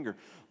a finger.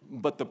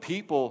 But the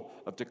people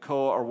of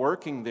Tekoa are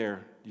working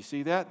there. Do you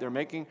see that? They're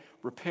making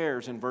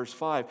repairs in verse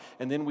 5.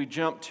 And then we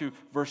jump to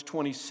verse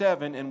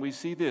 27, and we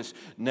see this.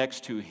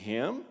 Next to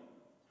him,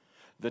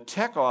 the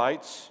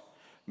Tekoites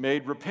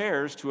made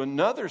repairs to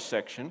another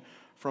section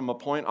from a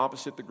point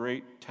opposite the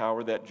great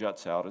tower that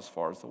juts out as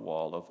far as the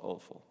wall of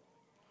Ophel.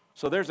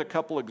 So there's a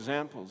couple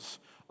examples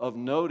of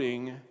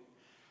noting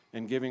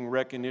and giving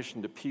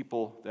recognition to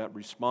people that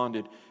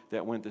responded,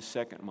 that went the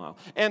second mile.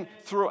 And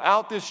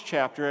throughout this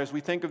chapter, as we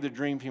think of the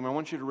dream team, I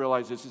want you to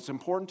realize this. It's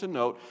important to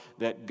note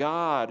that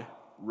God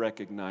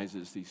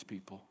recognizes these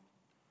people.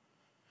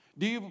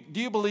 Do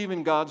you believe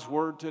in God's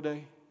word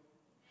today?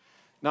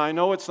 Now, I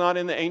know it's not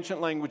in the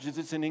ancient languages,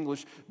 it's in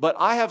English, but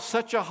I have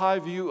such a high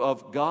view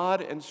of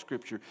God and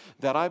Scripture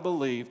that I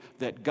believe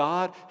that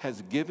God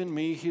has given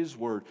me His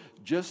word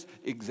just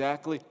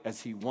exactly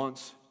as He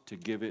wants to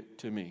give it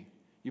to me.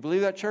 You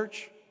believe that,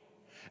 church?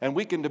 And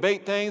we can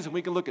debate things, and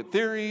we can look at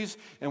theories,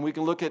 and we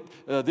can look at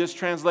this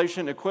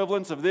translation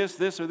equivalence of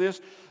this, or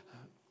this.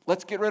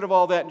 Let's get rid of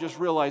all that and just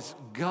realize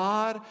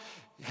God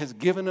has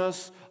given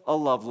us a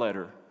love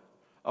letter,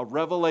 a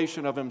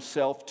revelation of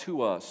Himself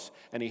to us,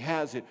 and He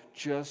has it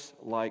just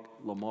like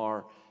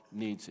Lamar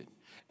needs it.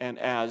 And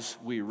as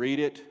we read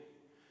it,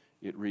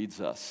 it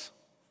reads us.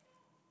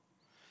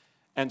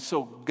 And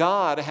so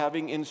God,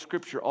 having in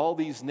Scripture all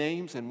these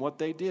names and what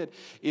they did,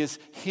 is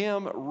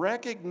Him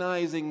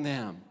recognizing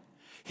them.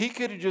 He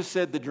could have just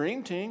said the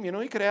dream team. You know,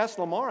 He could ask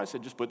Lamar, I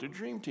said, just put the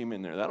dream team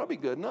in there. That'll be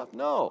good enough.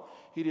 No,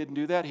 He didn't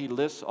do that. He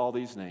lists all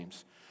these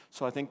names.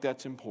 So I think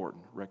that's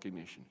important,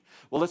 recognition.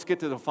 Well, let's get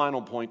to the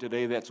final point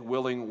today. That's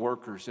willing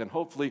workers. And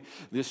hopefully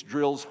this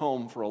drills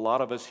home for a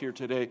lot of us here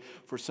today,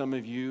 for some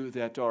of you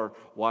that are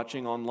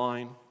watching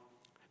online,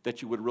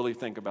 that you would really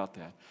think about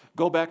that.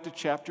 Go back to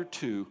chapter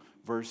 2,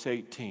 verse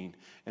 18,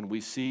 and we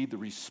see the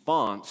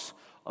response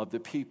of the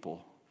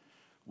people.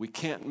 We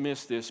can't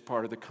miss this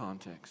part of the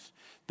context.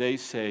 They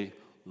say,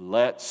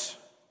 let's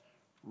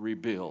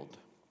rebuild.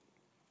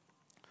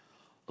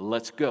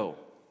 Let's go.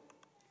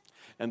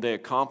 And they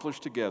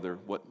accomplished together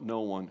what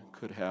no one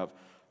could have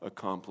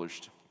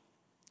accomplished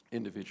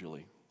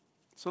individually.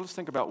 So let's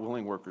think about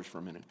willing workers for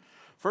a minute.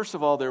 First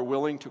of all, they're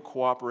willing to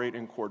cooperate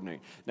and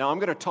coordinate. Now, I'm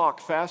going to talk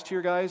fast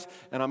here, guys,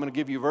 and I'm going to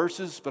give you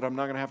verses, but I'm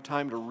not going to have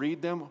time to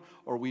read them,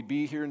 or we'd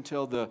be here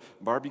until the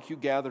barbecue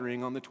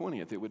gathering on the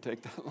 20th. It would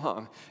take that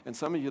long. And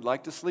some of you'd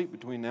like to sleep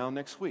between now and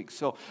next week.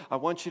 So I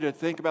want you to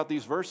think about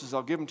these verses.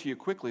 I'll give them to you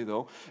quickly,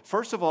 though.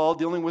 First of all,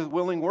 dealing with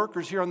willing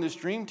workers here on this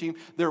dream team,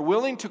 they're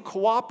willing to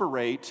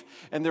cooperate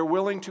and they're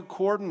willing to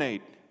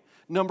coordinate.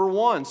 Number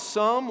one,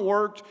 some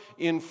worked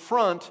in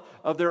front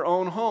of their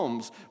own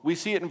homes. We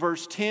see it in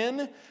verse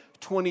 10,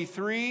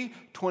 23,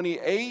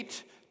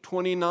 28,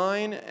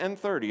 29, and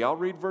 30. I'll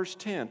read verse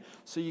 10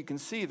 so you can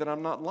see that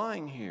I'm not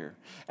lying here.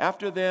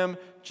 After them,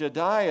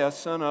 Jediah,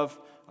 son of,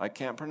 I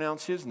can't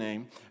pronounce his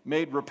name,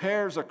 made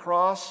repairs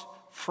across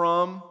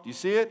from, do you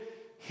see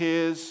it?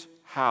 His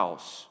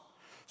house.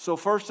 So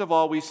first of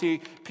all, we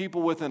see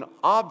people with an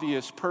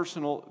obvious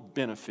personal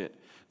benefit.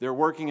 They're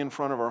working in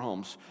front of our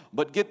homes.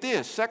 But get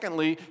this,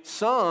 secondly,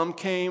 some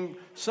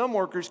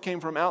workers came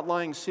from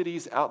outlying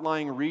cities,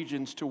 outlying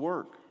regions to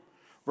work.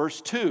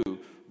 Verse 2,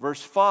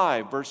 verse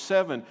 5, verse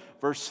 7,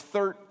 verse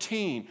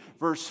 13,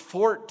 verse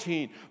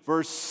 14,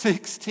 verse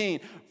 16,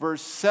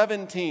 verse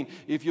 17.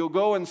 If you'll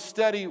go and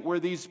study where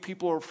these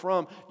people are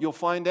from, you'll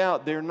find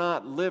out they're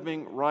not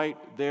living right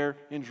there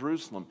in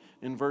Jerusalem.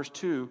 In verse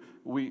 2,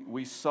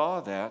 we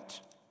saw that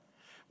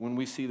when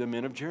we see the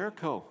men of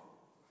Jericho.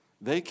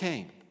 They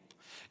came.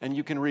 And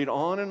you can read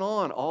on and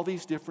on, all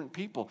these different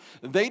people.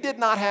 They did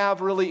not have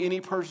really any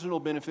personal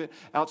benefit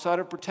outside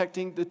of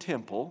protecting the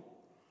temple,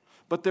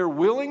 but they're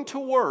willing to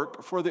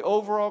work for the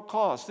overall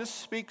cause. This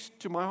speaks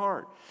to my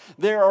heart.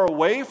 They are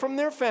away from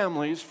their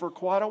families for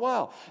quite a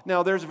while.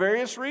 Now, there's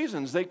various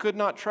reasons. They could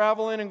not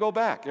travel in and go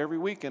back every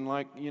weekend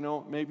like,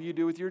 maybe you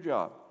do with your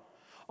job.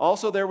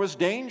 Also, there was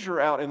danger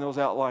out in those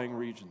outlying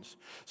regions.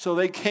 So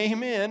they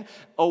came in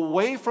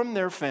away from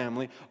their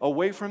family,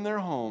 away from their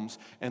homes,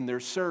 and they're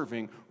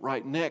serving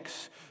right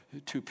next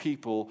to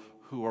people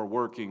who are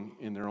working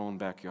in their own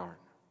backyard.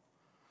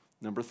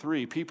 Number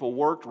 3, people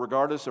worked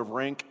regardless of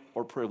rank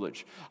or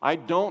privilege. I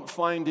don't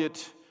find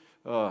it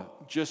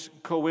just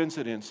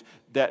coincidence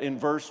that in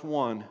verse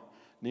 1,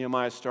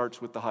 Nehemiah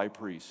starts with the high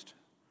priest.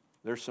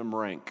 There's some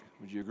rank.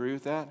 Would you agree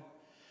with that?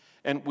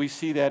 And we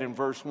see that in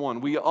verse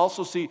 1. We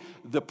also see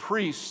the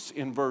priests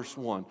in verse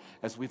 1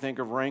 as we think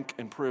of rank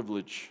and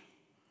privilege.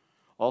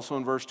 Also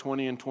in verse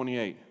 20 and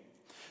 28.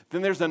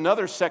 Then there's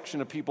another section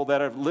of people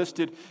that are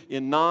listed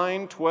in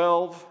 9,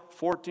 12,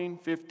 14,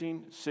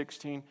 15,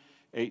 16,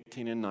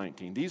 18, and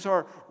 19. These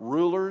are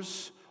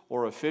rulers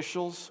or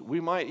officials.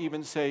 We might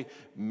even say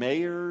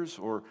mayors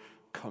or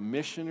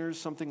commissioners,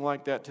 something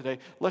like that today.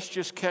 Let's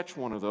just catch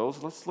one of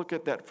those. Let's look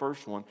at that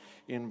first one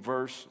in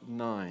verse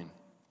 9.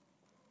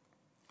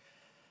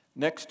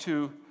 Next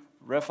to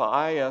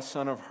Rephaiah,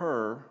 son of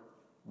Hur,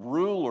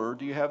 ruler,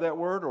 do you have that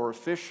word? Or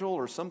official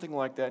or something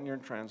like that in your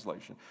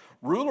translation.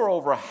 Ruler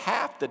over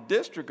half the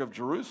district of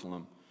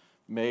Jerusalem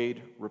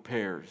made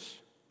repairs.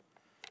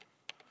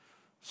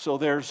 So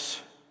there's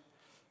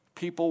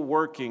people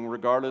working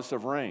regardless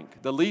of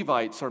rank. The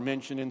Levites are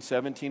mentioned in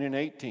 17 and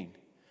 18.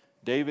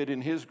 David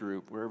and his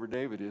group, wherever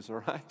David is,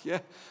 all right? Yeah,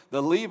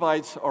 the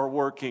Levites are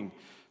working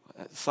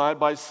side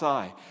by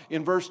side.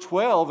 In verse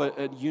 12,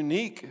 a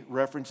unique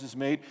reference is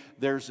made.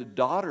 There's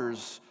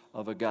daughters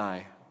of a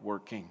guy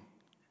working.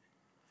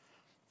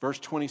 Verse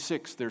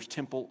 26, there's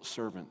temple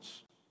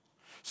servants.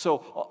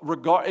 So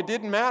it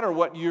didn't matter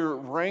what your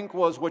rank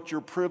was, what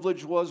your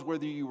privilege was,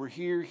 whether you were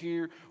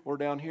here, or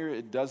down here.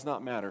 It does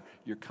not matter.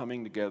 You're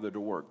coming together to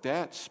work.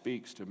 That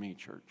speaks to me,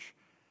 church.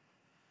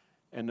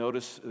 And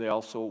notice they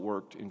also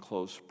worked in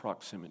close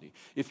proximity.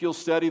 If you'll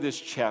study this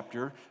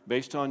chapter,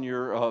 based on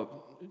your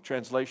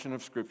translation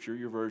of Scripture,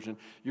 your version,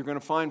 you're going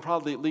to find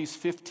probably at least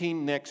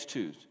 15 next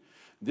tos.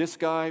 This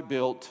guy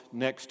built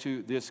next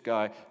to this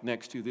guy,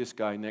 next to this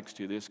guy, next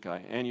to this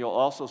guy. And you'll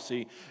also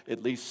see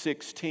at least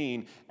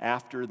 16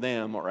 after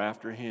them or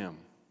after him.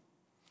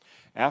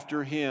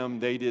 After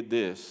him, they did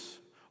this,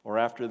 or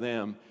after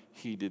them,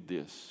 he did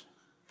this.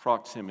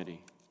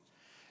 Proximity.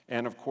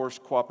 And of course,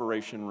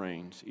 cooperation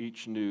reigns.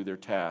 Each knew their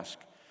task,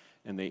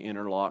 and they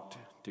interlocked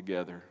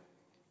together.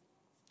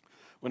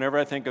 Whenever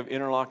I think of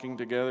interlocking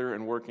together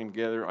and working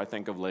together, I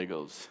think of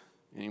Legos.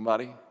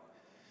 Anybody?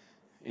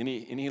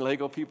 Any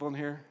Lego people in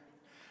here?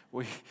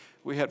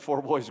 We had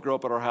 4 boys grow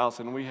up at our house,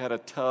 and we had a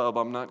tub,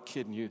 I'm not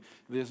kidding you,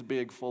 this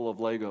big full of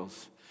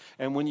Legos.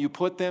 And when you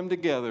put them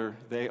together,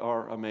 they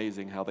are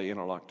amazing how they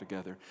interlock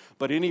together.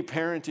 But any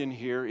parent in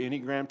here, any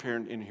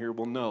grandparent in here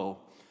will know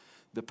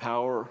the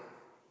power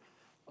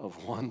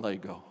of one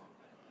Lego.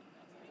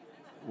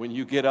 When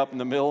you get up in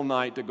the middle of the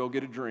night to go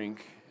get a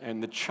drink,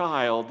 and the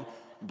child,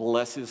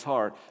 bless his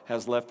heart,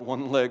 has left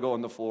one Lego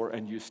on the floor,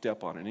 and you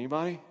step on it.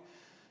 Anybody?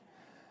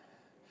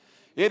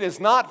 It is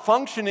not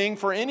functioning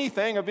for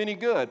anything of any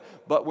good,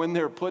 but when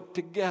they're put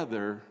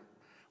together,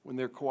 when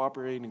they're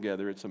cooperating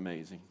together, it's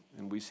amazing.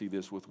 And we see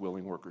this with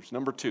willing workers.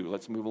 Number 2,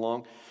 let's move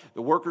along.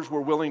 The workers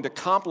were willing to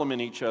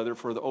complement each other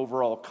for the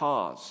overall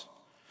cause.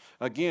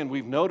 Again,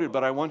 we've noted,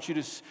 but I want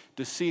you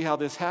to see how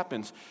this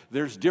happens.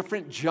 There's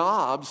different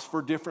jobs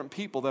for different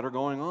people that are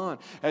going on.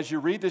 As you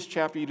read this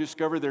chapter, you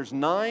discover there's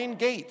 9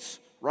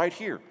 gates right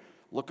here.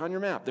 Look on your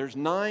map. There's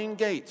 9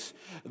 gates.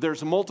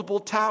 There's multiple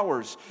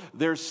towers.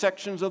 There's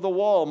sections of the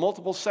wall,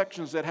 multiple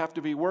sections that have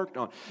to be worked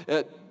on.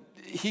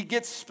 He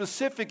gets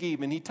specific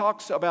even. He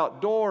talks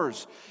about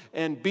doors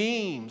and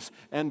beams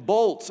and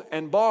bolts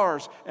and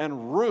bars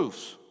and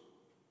roofs.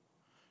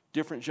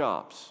 Different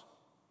jobs.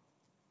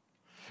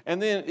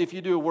 And then if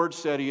you do a word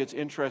study, it's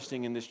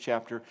interesting in this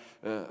chapter.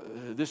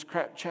 This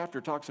chapter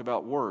talks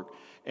about work.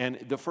 And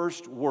the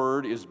first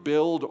word is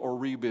build or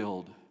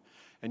rebuild.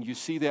 And you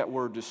see that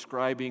word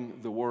describing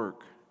the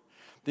work.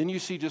 Then you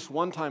see just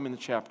one time in the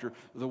chapter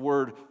the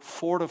word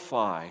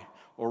fortify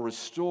or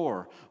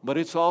restore. But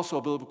it's also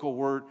a biblical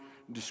word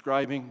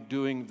describing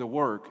doing the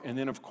work. And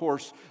then, of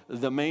course,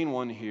 the main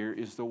one here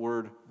is the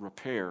word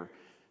repair.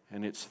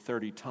 And it's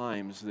 30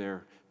 times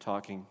there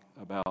talking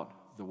about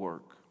the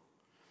work.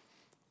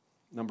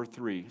 Number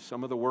 3,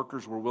 some of the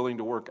workers were willing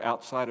to work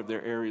outside of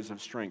their areas of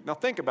strength. Now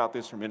think about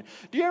this for a minute.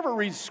 Do you ever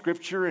read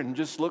Scripture and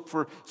just look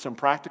for some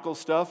practical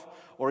stuff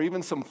or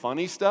even some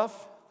funny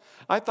stuff?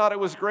 I thought it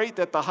was great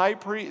that the high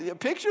priest,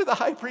 picture the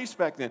high priest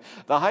back then.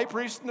 The high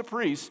priest and the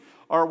priests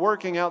are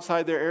working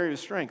outside their area of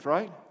strength,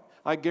 right?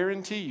 I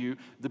guarantee you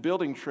the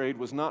building trade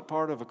was not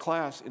part of a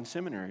class in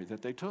seminary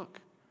that they took.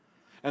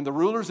 And the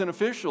rulers and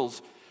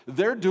officials,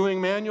 they're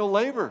doing manual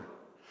labor.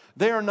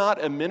 They are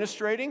not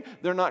administrating.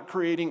 They're not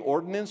creating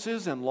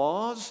ordinances and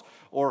laws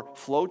or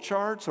flow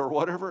charts or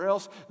whatever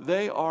else.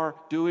 They are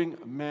doing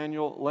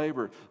manual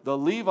labor. The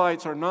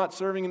Levites are not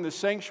serving in the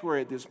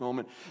sanctuary at this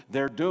moment.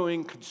 They're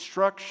doing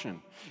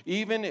construction.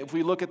 Even if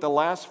we look at the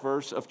last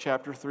verse of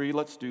chapter 3,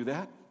 let's do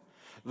that.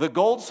 The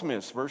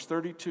goldsmiths, verse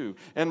 32,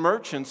 and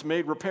merchants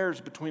made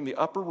repairs between the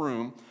upper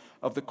room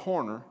of the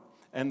corner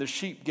and the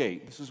sheep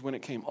gate. This is when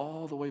it came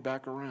all the way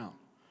back around.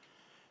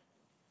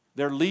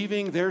 They're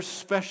leaving their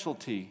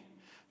specialty,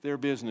 their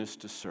business,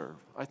 to serve.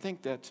 I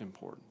think that's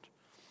important.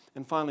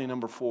 And finally,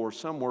 number 4,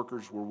 some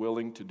workers were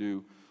willing to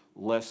do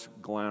less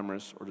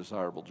glamorous or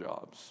desirable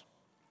jobs.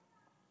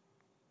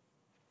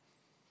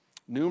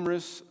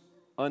 Numerous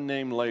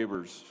unnamed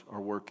laborers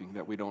are working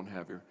that we don't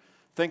have here.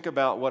 Think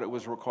about what it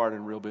was required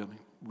in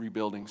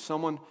rebuilding.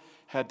 Someone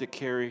had to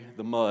carry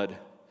the mud,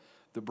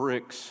 the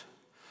bricks.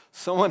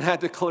 Someone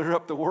had to clear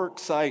up the work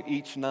site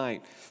each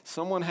night.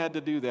 Someone had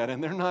to do that,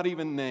 and they're not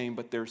even named,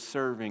 but they're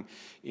serving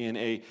in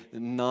a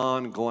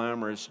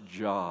non-glamorous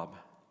job.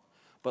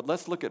 But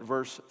let's look at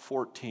verse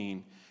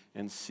 14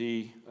 and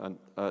see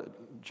a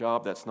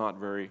job that's not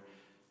very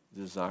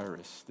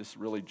desirous. This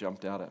really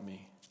jumped out at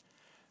me.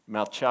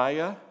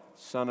 Malchiah,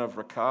 son of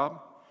Rechab,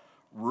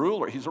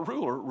 he's a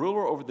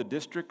ruler over the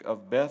district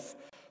of Beth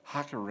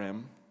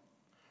Hakerem,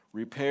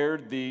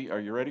 repaired the, are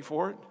you ready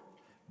for it?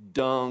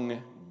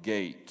 Dung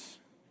gate.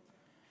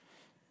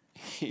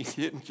 He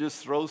didn't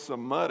just throw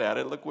some mud at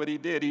it. Look what he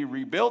did. He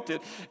rebuilt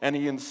it and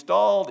he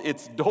installed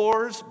its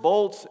doors,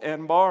 bolts,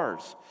 and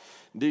bars.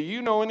 Do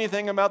you know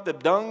anything about the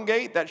dung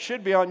gate? That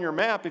should be on your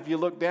map if you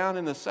look down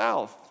in the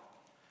south.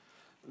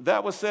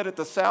 That was set at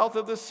the south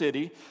of the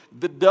city.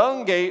 The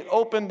dung gate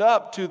opened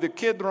up to the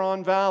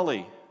Kidron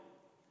Valley.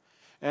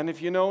 And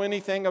if you know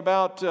anything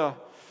about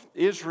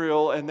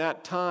Israel and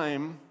that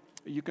time,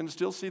 you can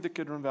still see the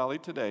Kidron Valley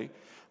today.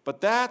 But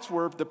that's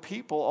where the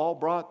people all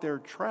brought their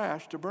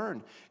trash to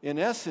burn. In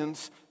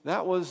essence,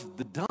 that was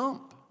the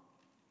dump.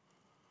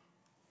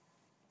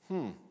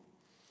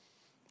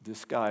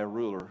 This guy, a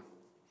ruler,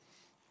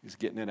 is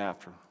getting it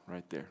after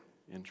right there.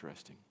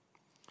 Interesting.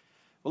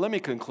 Well, let me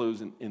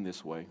conclude in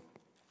this way.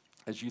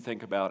 As you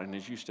think about it and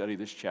as you study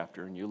this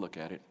chapter and you look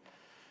at it,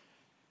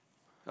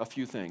 a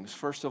few things.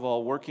 First of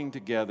all, working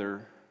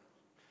together,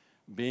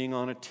 being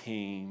on a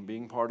team,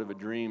 being part of a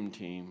dream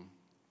team,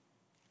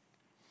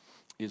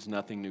 is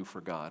nothing new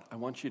for God. I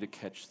want you to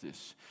catch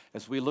this.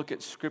 As we look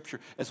at Scripture,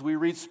 as we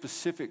read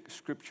specific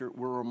Scripture,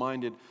 we're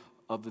reminded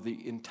of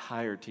the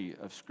entirety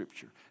of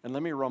Scripture. And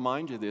let me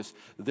remind you this,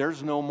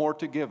 there's no more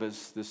to give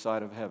us this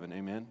side of heaven,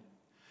 amen?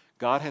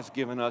 God has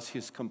given us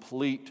His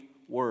complete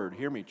Word.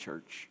 Hear me,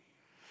 church.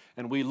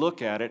 And we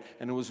look at it,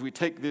 and as we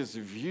take this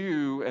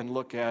view and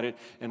look at it,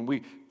 and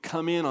we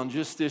come in on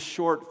just this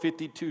short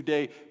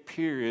 52-day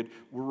period,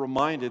 we're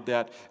reminded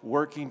that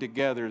working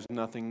together is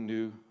nothing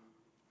new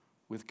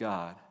with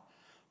God,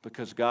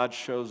 because God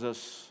shows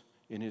us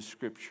in His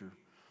Scripture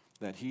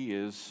that He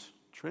is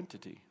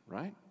Trinity,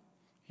 right?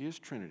 He is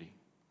Trinity.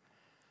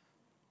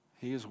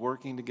 He is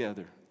working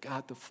together.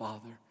 God the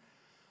Father,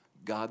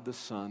 God the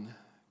Son,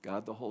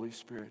 God the Holy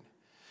Spirit.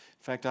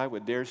 In fact, I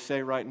would dare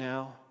say right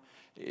now,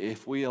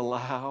 if we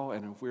allow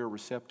and if we are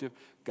receptive,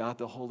 God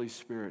the Holy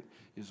Spirit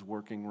is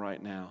working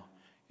right now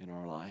in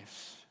our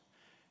lives.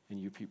 And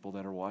you people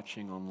that are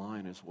watching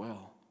online as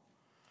well.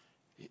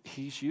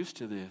 He's used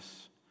to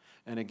this.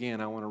 And again,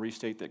 I want to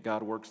restate that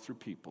God works through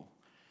people,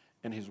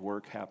 and His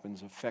work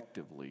happens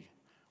effectively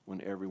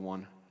when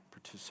everyone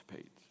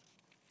participates.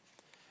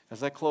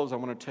 As I close, I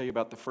want to tell you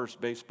about the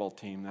first baseball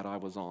team that I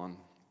was on.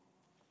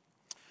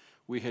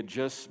 We had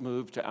just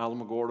moved to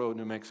Alamogordo,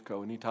 New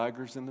Mexico. Any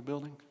Tigers in the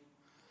building?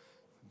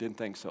 Didn't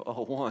think so.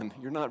 Oh, one.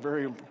 You're not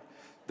very...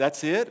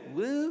 That's it?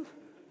 Woo,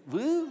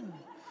 woo.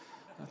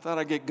 I thought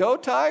I'd get, go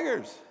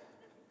Tigers.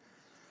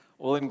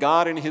 Well, and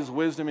God in His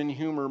wisdom and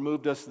humor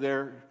moved us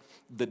there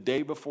the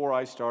day before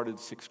I started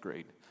 6th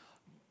grade.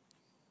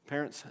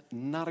 Parents,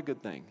 not a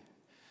good thing.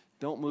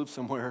 Don't move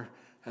somewhere,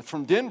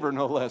 from Denver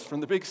no less,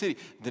 from the big city,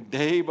 the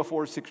day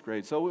before 6th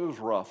grade. So it was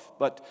rough.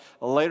 But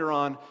later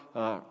on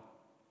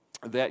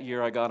that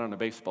year I got on a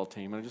baseball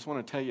team, and I just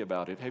want to tell you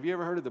about it. Have you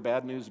ever heard of the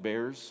Bad News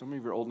Bears? Some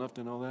of you are old enough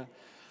to know that.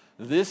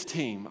 This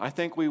team, I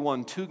think we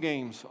won 2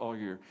 games all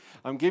year.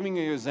 I'm giving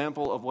you an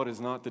example of what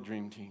is not the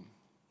dream team.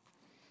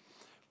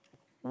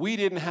 We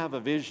didn't have a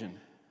vision.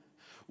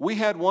 We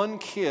had one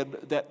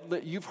kid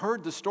that, you've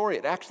heard the story,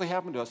 it actually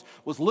happened to us,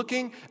 was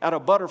looking at a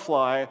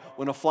butterfly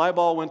when a fly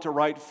ball went to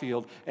right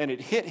field, and it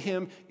hit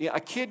him,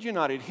 I kid you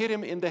not, it hit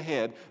him in the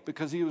head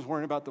because he was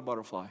worrying about the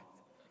butterfly.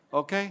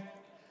 Okay?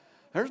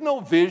 There's no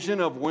vision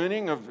of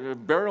winning, of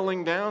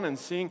barreling down and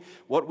seeing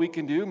what we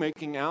can do,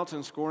 making outs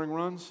and scoring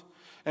runs.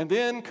 And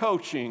then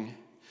coaching.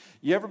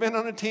 You ever been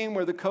on a team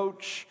where the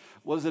coach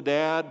was a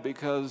dad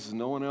because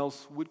no one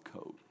else would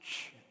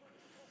coach?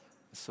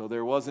 So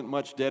there wasn't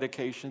much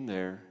dedication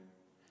there.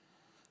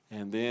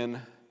 And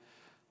then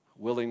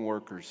willing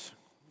workers.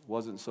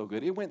 Wasn't so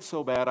good. It went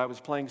so bad, I was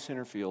playing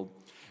center field,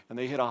 and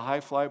they hit a high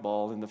fly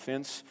ball, and the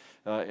fence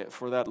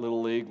for that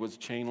little league was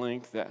chain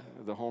link.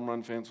 The home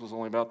run fence was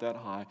only about that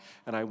high.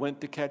 And I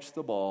went to catch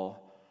the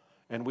ball,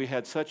 and we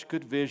had such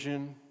good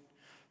vision,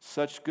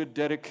 such good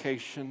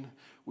dedication.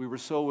 We were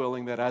so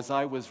willing that as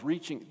I was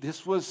reaching,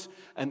 this was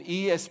an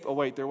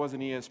there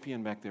wasn't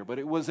ESPN back there, but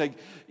it was a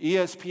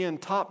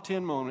ESPN top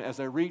 10 moment. As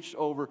I reached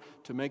over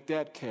to make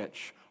that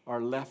catch,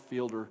 our left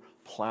fielder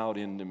plowed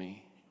into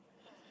me.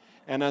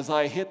 And as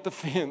I hit the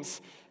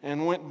fence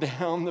and went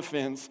down the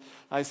fence,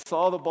 I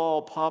saw the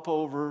ball pop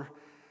over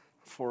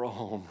for a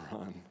home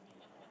run.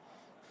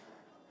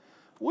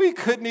 We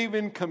couldn't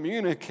even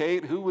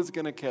communicate who was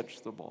going to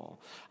catch the ball.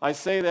 I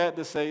say that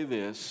to say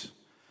this.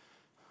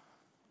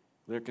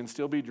 There can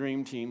still be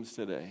dream teams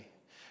today,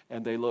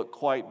 and they look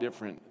quite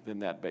different than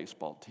that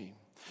baseball team.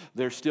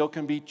 There still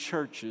can be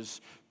churches,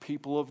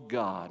 people of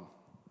God,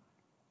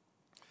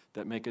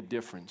 that make a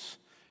difference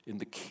in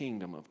the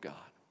kingdom of God.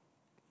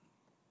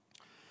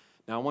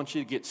 Now, I want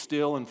you to get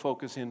still and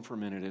focus in for a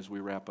minute as we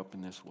wrap up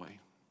in this way.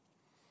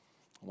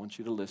 I want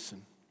you to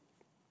listen.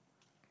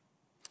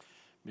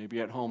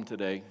 Maybe at home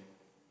today,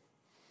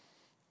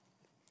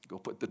 go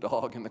put the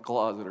dog in the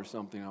closet or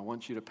something. I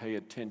want you to pay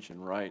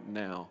attention right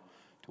now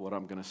to what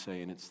I'm going to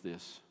say, and it's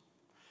this.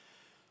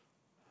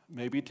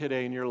 Maybe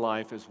today in your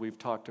life, as we've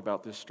talked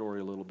about this story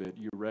a little bit,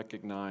 you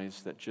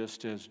recognize that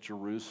just as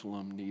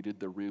Jerusalem needed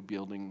the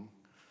rebuilding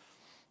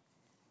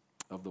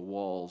of the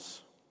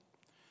walls,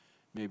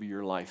 maybe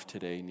your life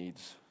today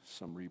needs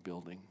some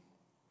rebuilding.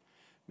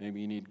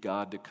 Maybe you need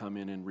God to come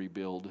in and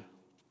rebuild.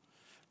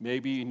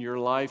 Maybe in your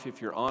life,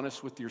 if you're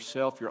honest with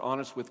yourself, you're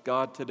honest with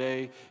God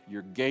today,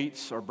 your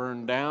gates are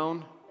burned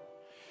down.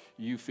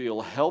 You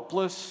feel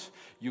helpless.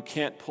 You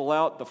can't pull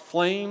out the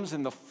flames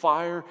and the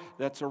fire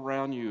that's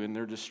around you, and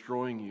they're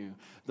destroying you.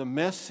 The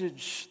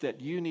message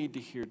that you need to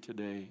hear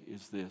today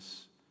is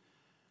this.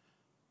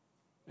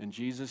 And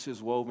Jesus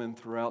is woven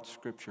throughout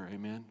Scripture,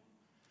 amen?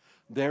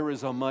 There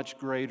is a much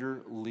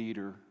greater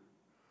leader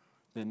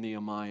than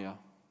Nehemiah.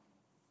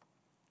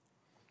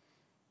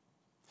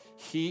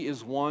 He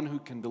is one who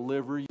can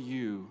deliver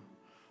you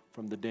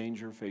from the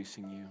danger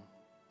facing you.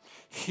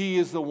 He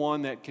is the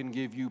one that can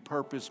give you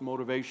purpose,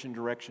 motivation,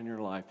 direction in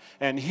your life.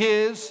 And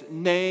His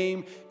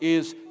name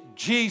is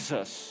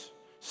Jesus.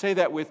 Say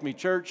that with me,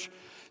 church.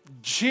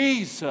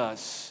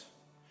 Jesus.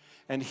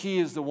 And He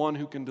is the one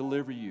who can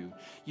deliver you.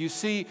 You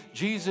see,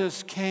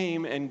 Jesus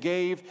came and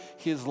gave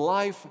His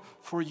life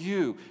for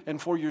you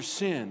and for your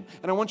sin.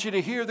 And I want you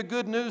to hear the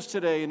good news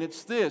today, and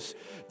it's this.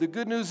 The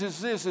good news is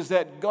this, is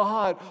that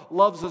God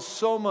loves us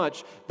so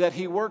much that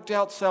He worked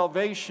out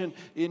salvation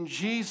in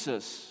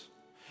Jesus.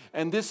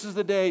 And this is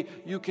the day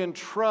you can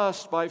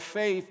trust by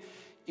faith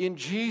in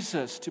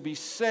Jesus to be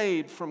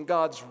saved from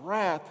God's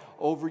wrath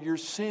over your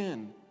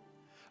sin.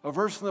 A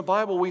verse in the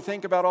Bible we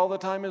think about all the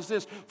time is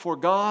this: for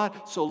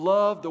God so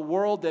loved the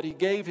world that He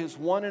gave His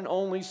one and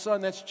only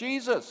Son, that's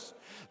Jesus,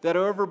 that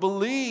whoever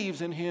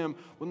believes in Him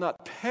will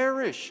not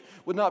perish,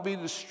 would not be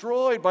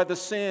destroyed by the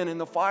sin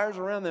and the fires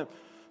around them,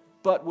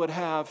 but would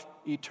have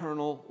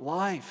eternal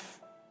life.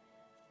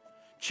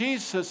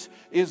 Jesus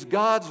is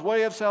God's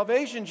way of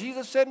salvation.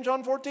 Jesus said in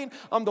John 14,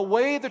 I'm the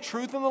way, the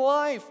truth, and the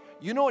life.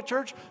 You know what,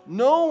 church?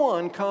 No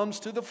one comes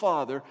to the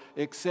Father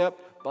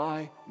except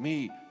by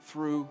me,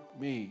 through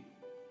me.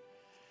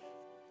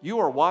 You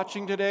are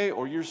watching today,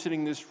 or you're sitting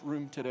in this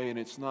room today, and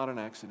it's not an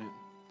accident.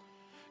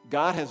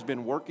 God has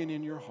been working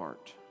in your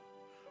heart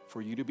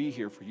for you to be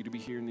here, for you to be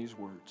hearing these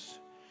words.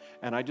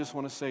 And I just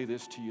want to say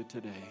this to you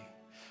today,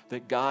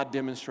 that God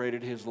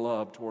demonstrated His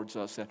love towards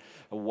us, that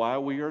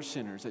while we are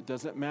sinners, it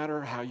doesn't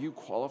matter how you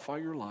qualify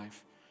your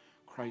life,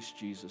 Christ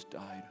Jesus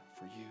died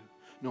for you.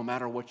 No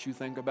matter what you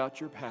think about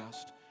your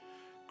past,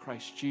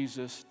 Christ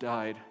Jesus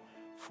died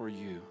for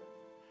you,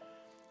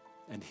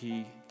 and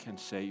He can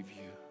save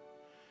you.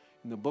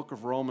 In the book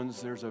of Romans,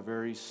 there's a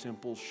very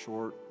simple,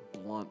 short,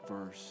 blunt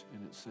verse,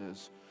 and it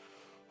says,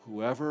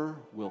 whoever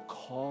will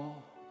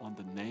call on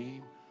the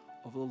name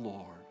of the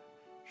Lord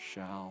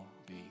shall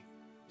be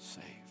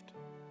saved.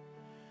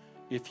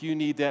 If you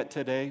need that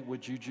today,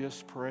 would you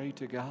just pray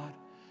to God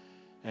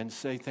and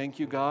say, thank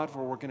you, God,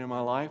 for working in my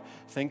life.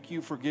 Thank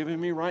you for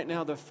giving me right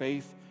now the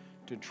faith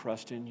to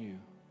trust in you,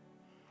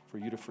 for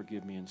you to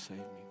forgive me and save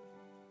me.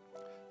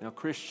 Now,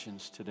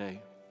 Christians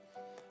today,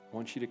 I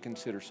want you to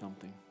consider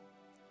something.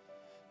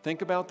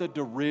 Think about the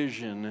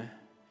derision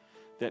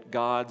that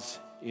God's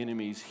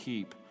enemies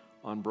heap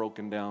on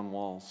broken down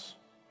walls.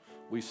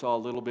 We saw a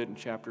little bit in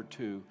chapter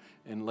 2,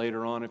 and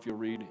later on, if you'll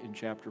read in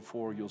chapter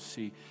 4, you'll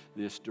see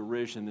this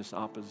derision, this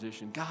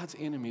opposition. God's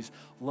enemies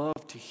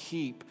love to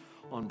heap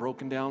on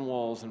broken down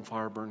walls and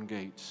fire-burned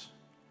gates.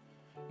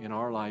 In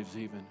our lives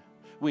even,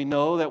 we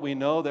know that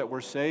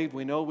we're saved.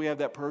 We know we have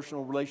that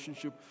personal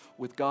relationship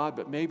with God,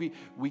 but maybe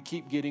we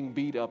keep getting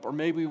beat up, or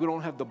maybe we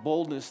don't have the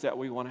boldness that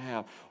we want to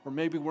have, or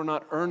maybe we're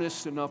not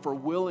earnest enough or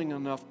willing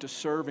enough to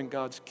serve in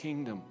God's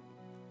kingdom.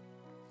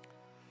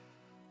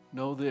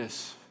 Know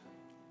this: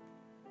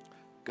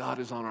 God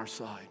is on our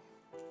side,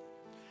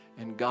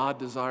 and God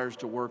desires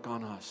to work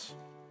on us.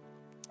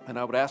 And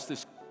I would ask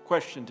this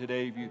question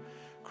today of you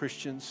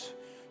Christians.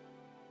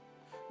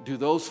 Do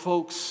those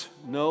folks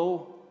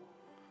know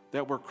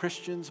that we're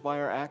Christians by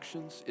our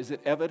actions? Is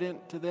it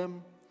evident to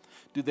them?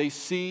 Do they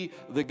see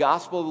the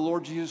gospel of the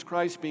Lord Jesus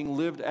Christ being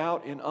lived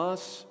out in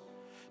us?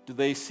 Do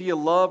they see a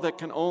love that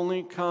can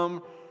only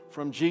come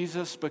from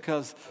Jesus?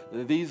 Because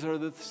these are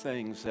the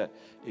things that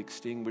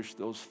extinguish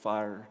those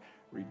fiery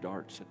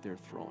darts that they're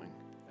throwing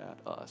at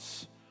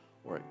us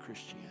or at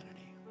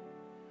Christianity.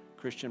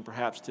 Christian,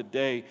 perhaps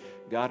today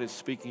God is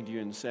speaking to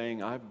you and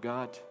saying, I've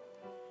got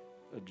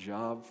a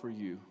job for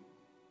you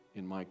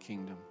in my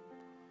kingdom.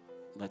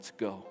 Let's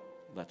go.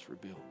 Let's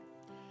rebuild.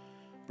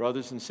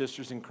 Brothers and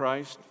sisters in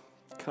Christ,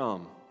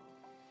 come.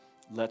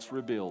 Let's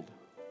rebuild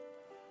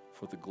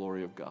for the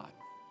glory of God.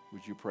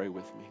 Would you pray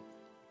with me?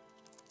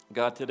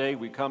 God, today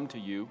we come to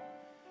you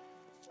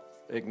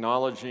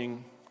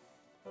acknowledging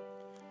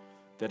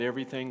that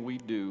everything we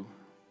do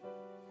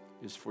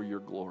is for your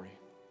glory.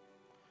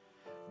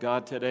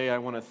 God, today I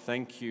want to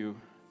thank you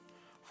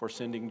for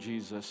sending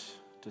Jesus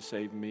to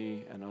save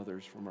me and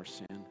others from our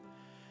sin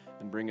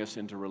and bring us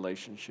into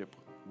relationship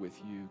with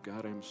you.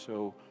 God, I'm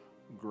so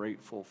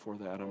grateful for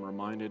that. I'm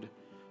reminded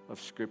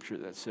of Scripture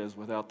that says,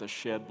 without the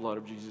shed blood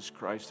of Jesus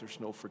Christ, there's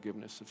no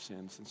forgiveness of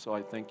sins. And so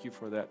I thank you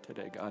for that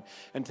today, God.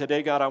 And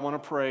today, God, I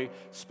want to pray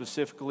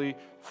specifically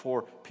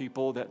for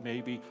people that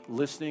may be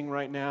listening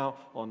right now,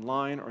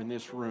 online or in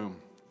this room,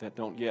 that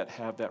don't yet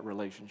have that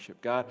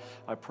relationship. God,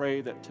 I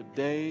pray that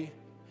today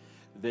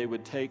they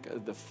would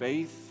take the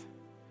faith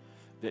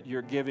that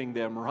you're giving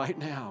them right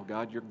now.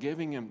 God, you're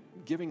giving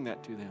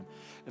that to them.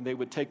 And they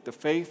would take the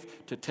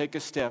faith to take a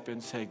step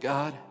and say,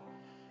 God,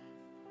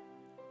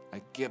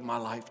 I give my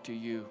life to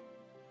you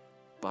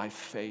by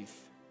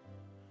faith.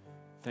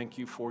 Thank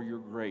you for your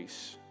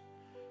grace.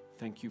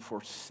 Thank you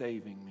for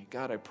saving me.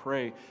 God, I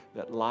pray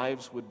that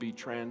lives would be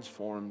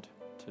transformed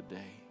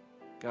today.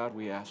 God,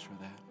 we ask for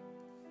that.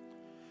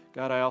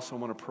 God, I also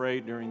want to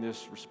pray during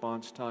this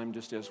response time,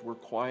 just as we're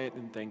quiet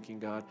and thanking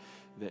God,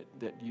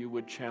 that you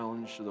would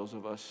challenge those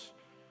of us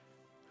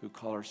who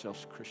call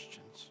ourselves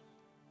Christians,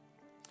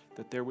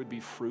 that there would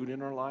be fruit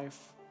in our life,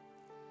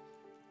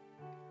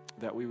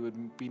 that we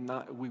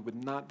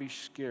would not be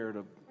scared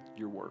of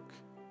your work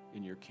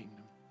in your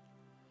kingdom,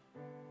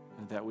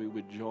 and that we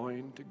would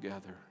join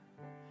together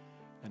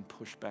and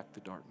push back the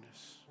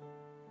darkness.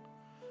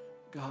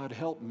 God,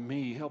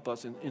 help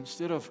us, and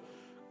instead of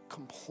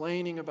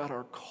complaining about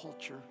our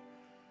culture,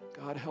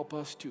 God, help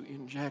us to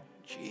inject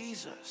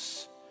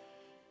Jesus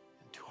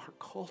into our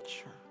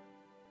culture,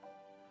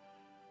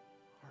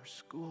 our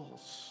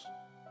schools,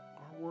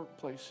 our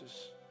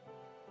workplaces,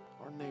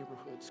 our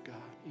neighborhoods, God,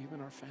 even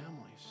our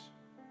families.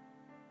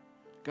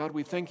 God,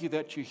 we thank you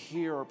that you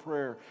hear our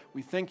prayer.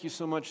 We thank you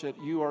so much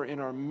that you are in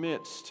our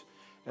midst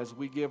as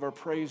we give our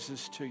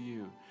praises to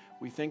you.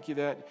 We thank you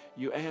that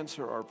you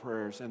answer our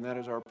prayers, and that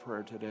is our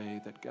prayer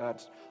today, that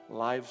God's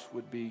lives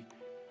would be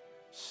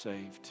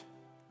saved,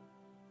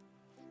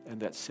 and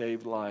that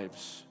saved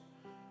lives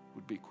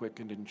would be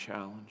quickened and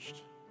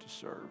challenged to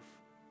serve.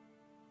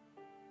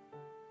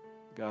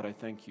 God, I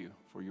thank you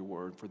for your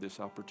word, for this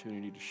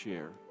opportunity to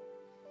share.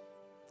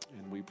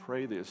 And we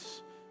pray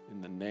this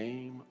in the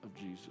name of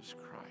Jesus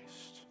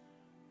Christ.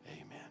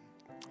 Amen.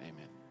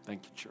 Amen.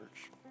 Thank you,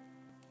 church.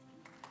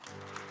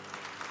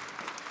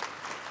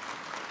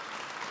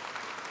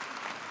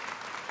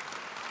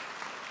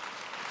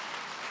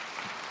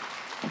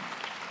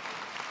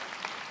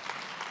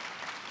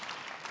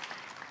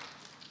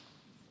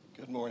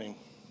 Good morning.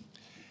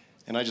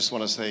 And I just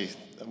want to say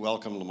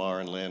welcome, Lamar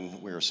and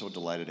Lynn. We are so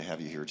delighted to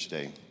have you here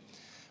today.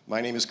 My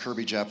name is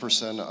Kirby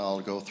Jefferson. I'll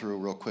go through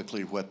real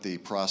quickly what the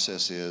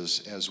process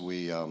is as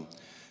we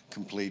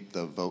complete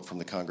the vote from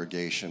the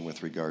congregation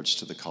with regards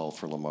to the call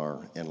for Lamar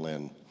and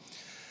Lynn.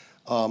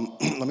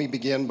 Let me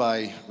begin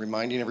by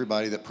reminding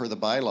everybody that per the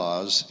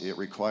bylaws, it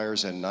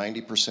requires a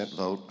 90%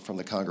 vote from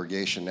the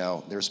congregation.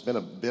 Now, there's been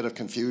a bit of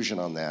confusion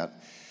on that.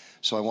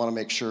 So I want to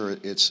make sure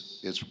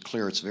it's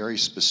clear. It's very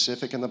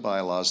specific in the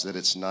bylaws that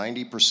it's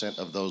 90%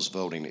 of those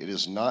voting. It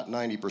is not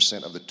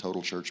 90% of the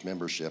total church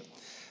membership.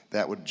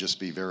 That would just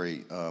be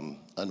very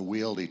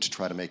unwieldy to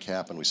try to make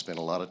happen. We spent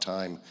a lot of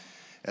time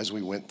as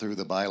we went through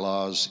the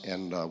bylaws,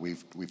 and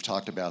we've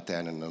talked about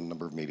that in a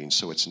number of meetings.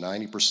 So it's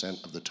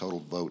 90% of the total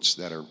votes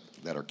that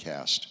are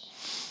cast.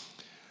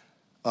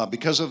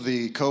 Because of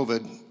the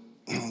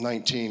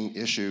COVID-19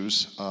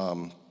 issues,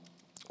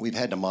 we've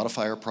had to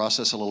modify our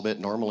process a little bit.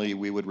 Normally,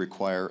 we would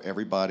require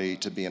everybody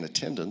to be in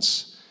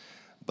attendance,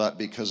 but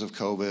because of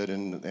COVID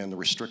and the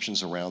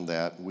restrictions around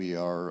that, we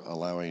are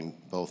allowing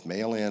both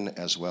mail-in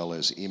as well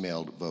as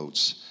emailed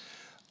votes.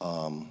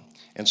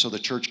 And so the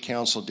church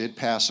council did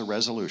pass a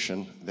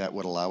resolution that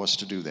would allow us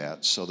to do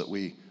that so that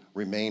we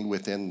remained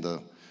within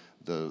the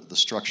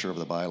structure of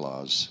the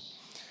bylaws.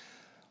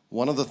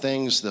 One of the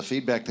things, the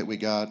feedback that we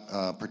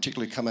got,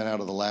 particularly coming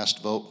out of the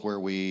last vote where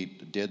we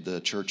did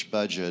the church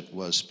budget,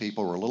 was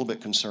people were a little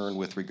bit concerned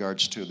with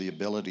regards to the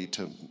ability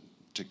to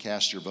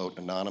cast your vote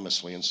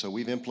anonymously. And so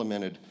we've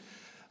implemented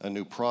a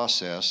new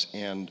process,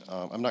 and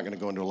I'm not going to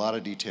go into a lot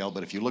of detail,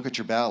 but if you look at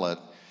your ballot,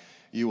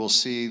 you will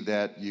see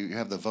that you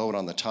have the vote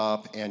on the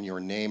top and your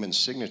name and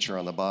signature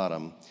on the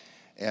bottom.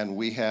 And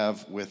we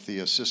have, with the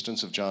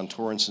assistance of John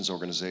Torrenson's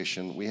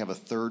organization, we have a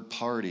third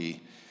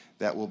party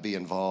that will be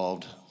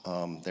involved.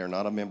 They're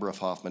not a member of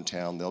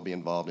Hoffmantown. They'll be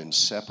involved in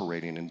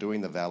separating and doing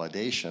the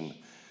validation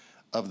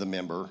of the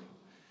member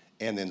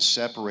and then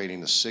separating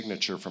the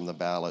signature from the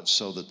ballot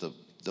so that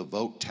the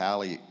vote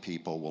tally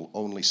people will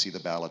only see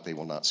the ballot. They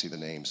will not see the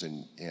names,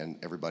 and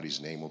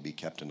everybody's name will be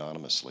kept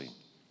anonymously.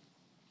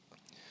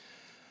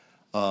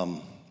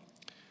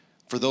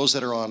 For those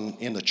that are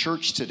in the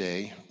church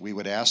today, we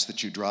would ask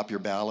that you drop your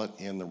ballot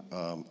in the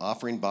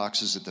offering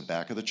boxes at the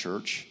back of the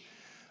church.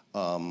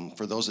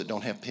 For those that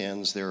don't have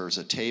pens, there's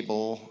a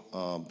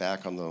table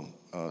back on the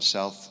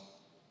south,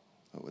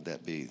 what would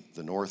that be,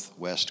 the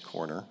northwest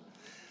corner.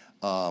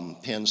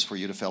 Pens for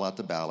you to fill out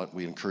the ballot.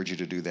 We encourage you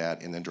to do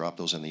that and then drop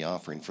those in the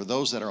offering. For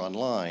those that are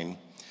online,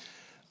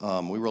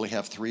 we really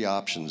have three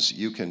options.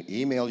 You can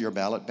email your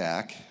ballot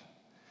back.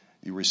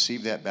 You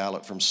receive that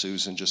ballot from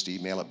Susan, just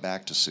email it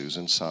back to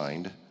Susan,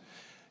 signed.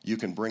 You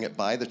can bring it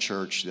by the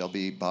church. There'll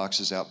be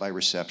boxes out by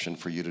reception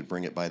for you to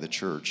bring it by the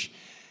church.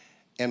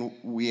 And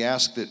we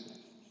ask that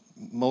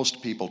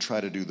most people try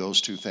to do those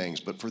two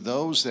things. But for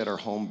those that are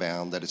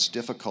homebound, that it's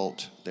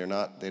difficult, they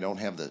don't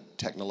have the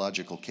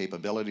technological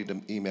capability to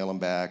email them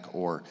back,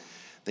 or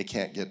they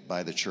can't get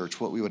by the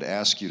church, what we would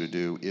ask you to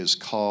do is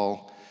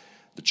call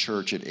the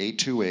church at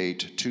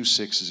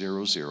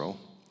 828-2600.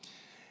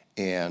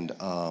 And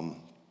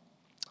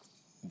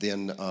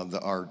then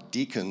our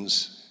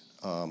deacons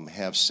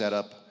have set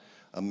up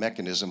a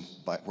mechanism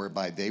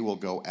whereby they will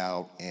go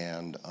out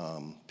and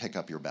pick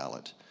up your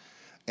ballot.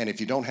 And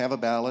if you don't have a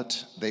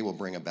ballot, they will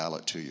bring a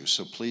ballot to you.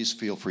 So please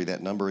feel free.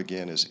 That number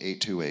again is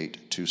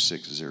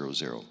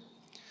 828-2600.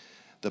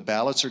 The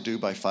ballots are due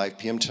by 5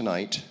 p.m.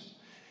 tonight.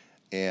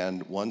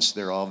 And once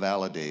they're all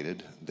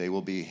validated, they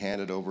will be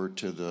handed over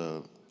to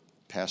the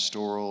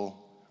pastoral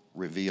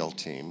reveal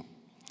team.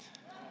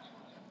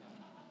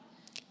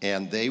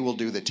 And they will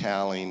do the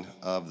tallying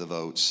of the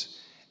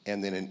votes.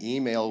 And then an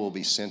email will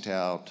be sent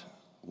out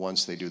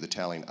once they do the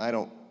tallying. I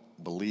don't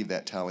believe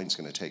that tallying is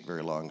going to take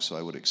very long, so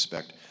I would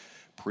expect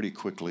pretty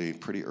quickly,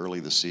 pretty early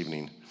this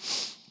evening,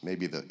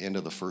 maybe the end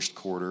of the first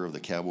quarter of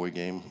the Cowboy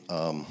game.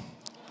 I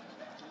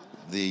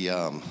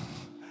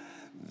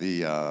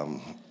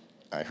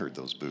heard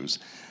those boos.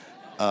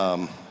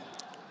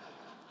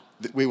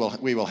 We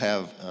will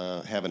have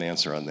an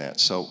answer on that.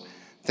 So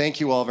thank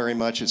you all very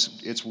much.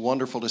 It's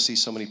wonderful to see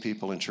so many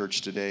people in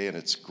church today, and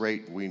it's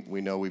great. We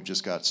know we've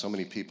just got so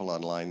many people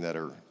online that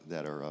are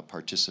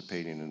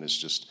participating, and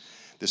this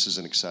is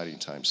an exciting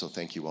time. So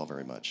thank you all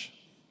very much.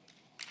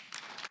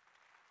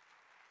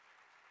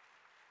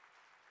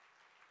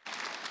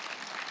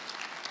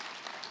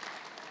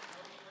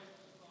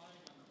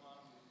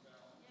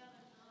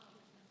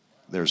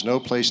 There's no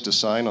place to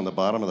sign on the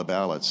bottom of the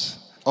ballots.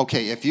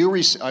 Okay, if you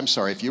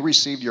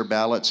received your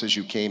ballots as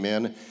you came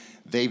in,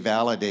 they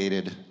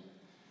validated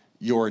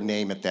your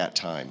name at that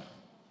time.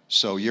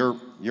 So you're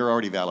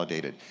already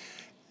validated.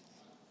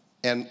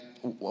 And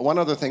one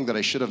other thing that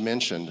I should have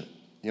mentioned,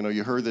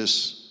 you heard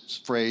this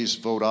phrase,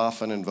 vote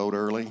often and vote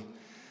early.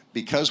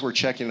 Because we're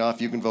checking off,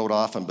 you can vote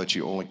often, but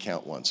you only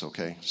count once,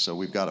 okay? So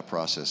we've got a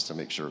process to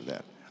make sure of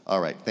that.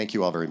 All right, thank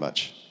you all very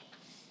much.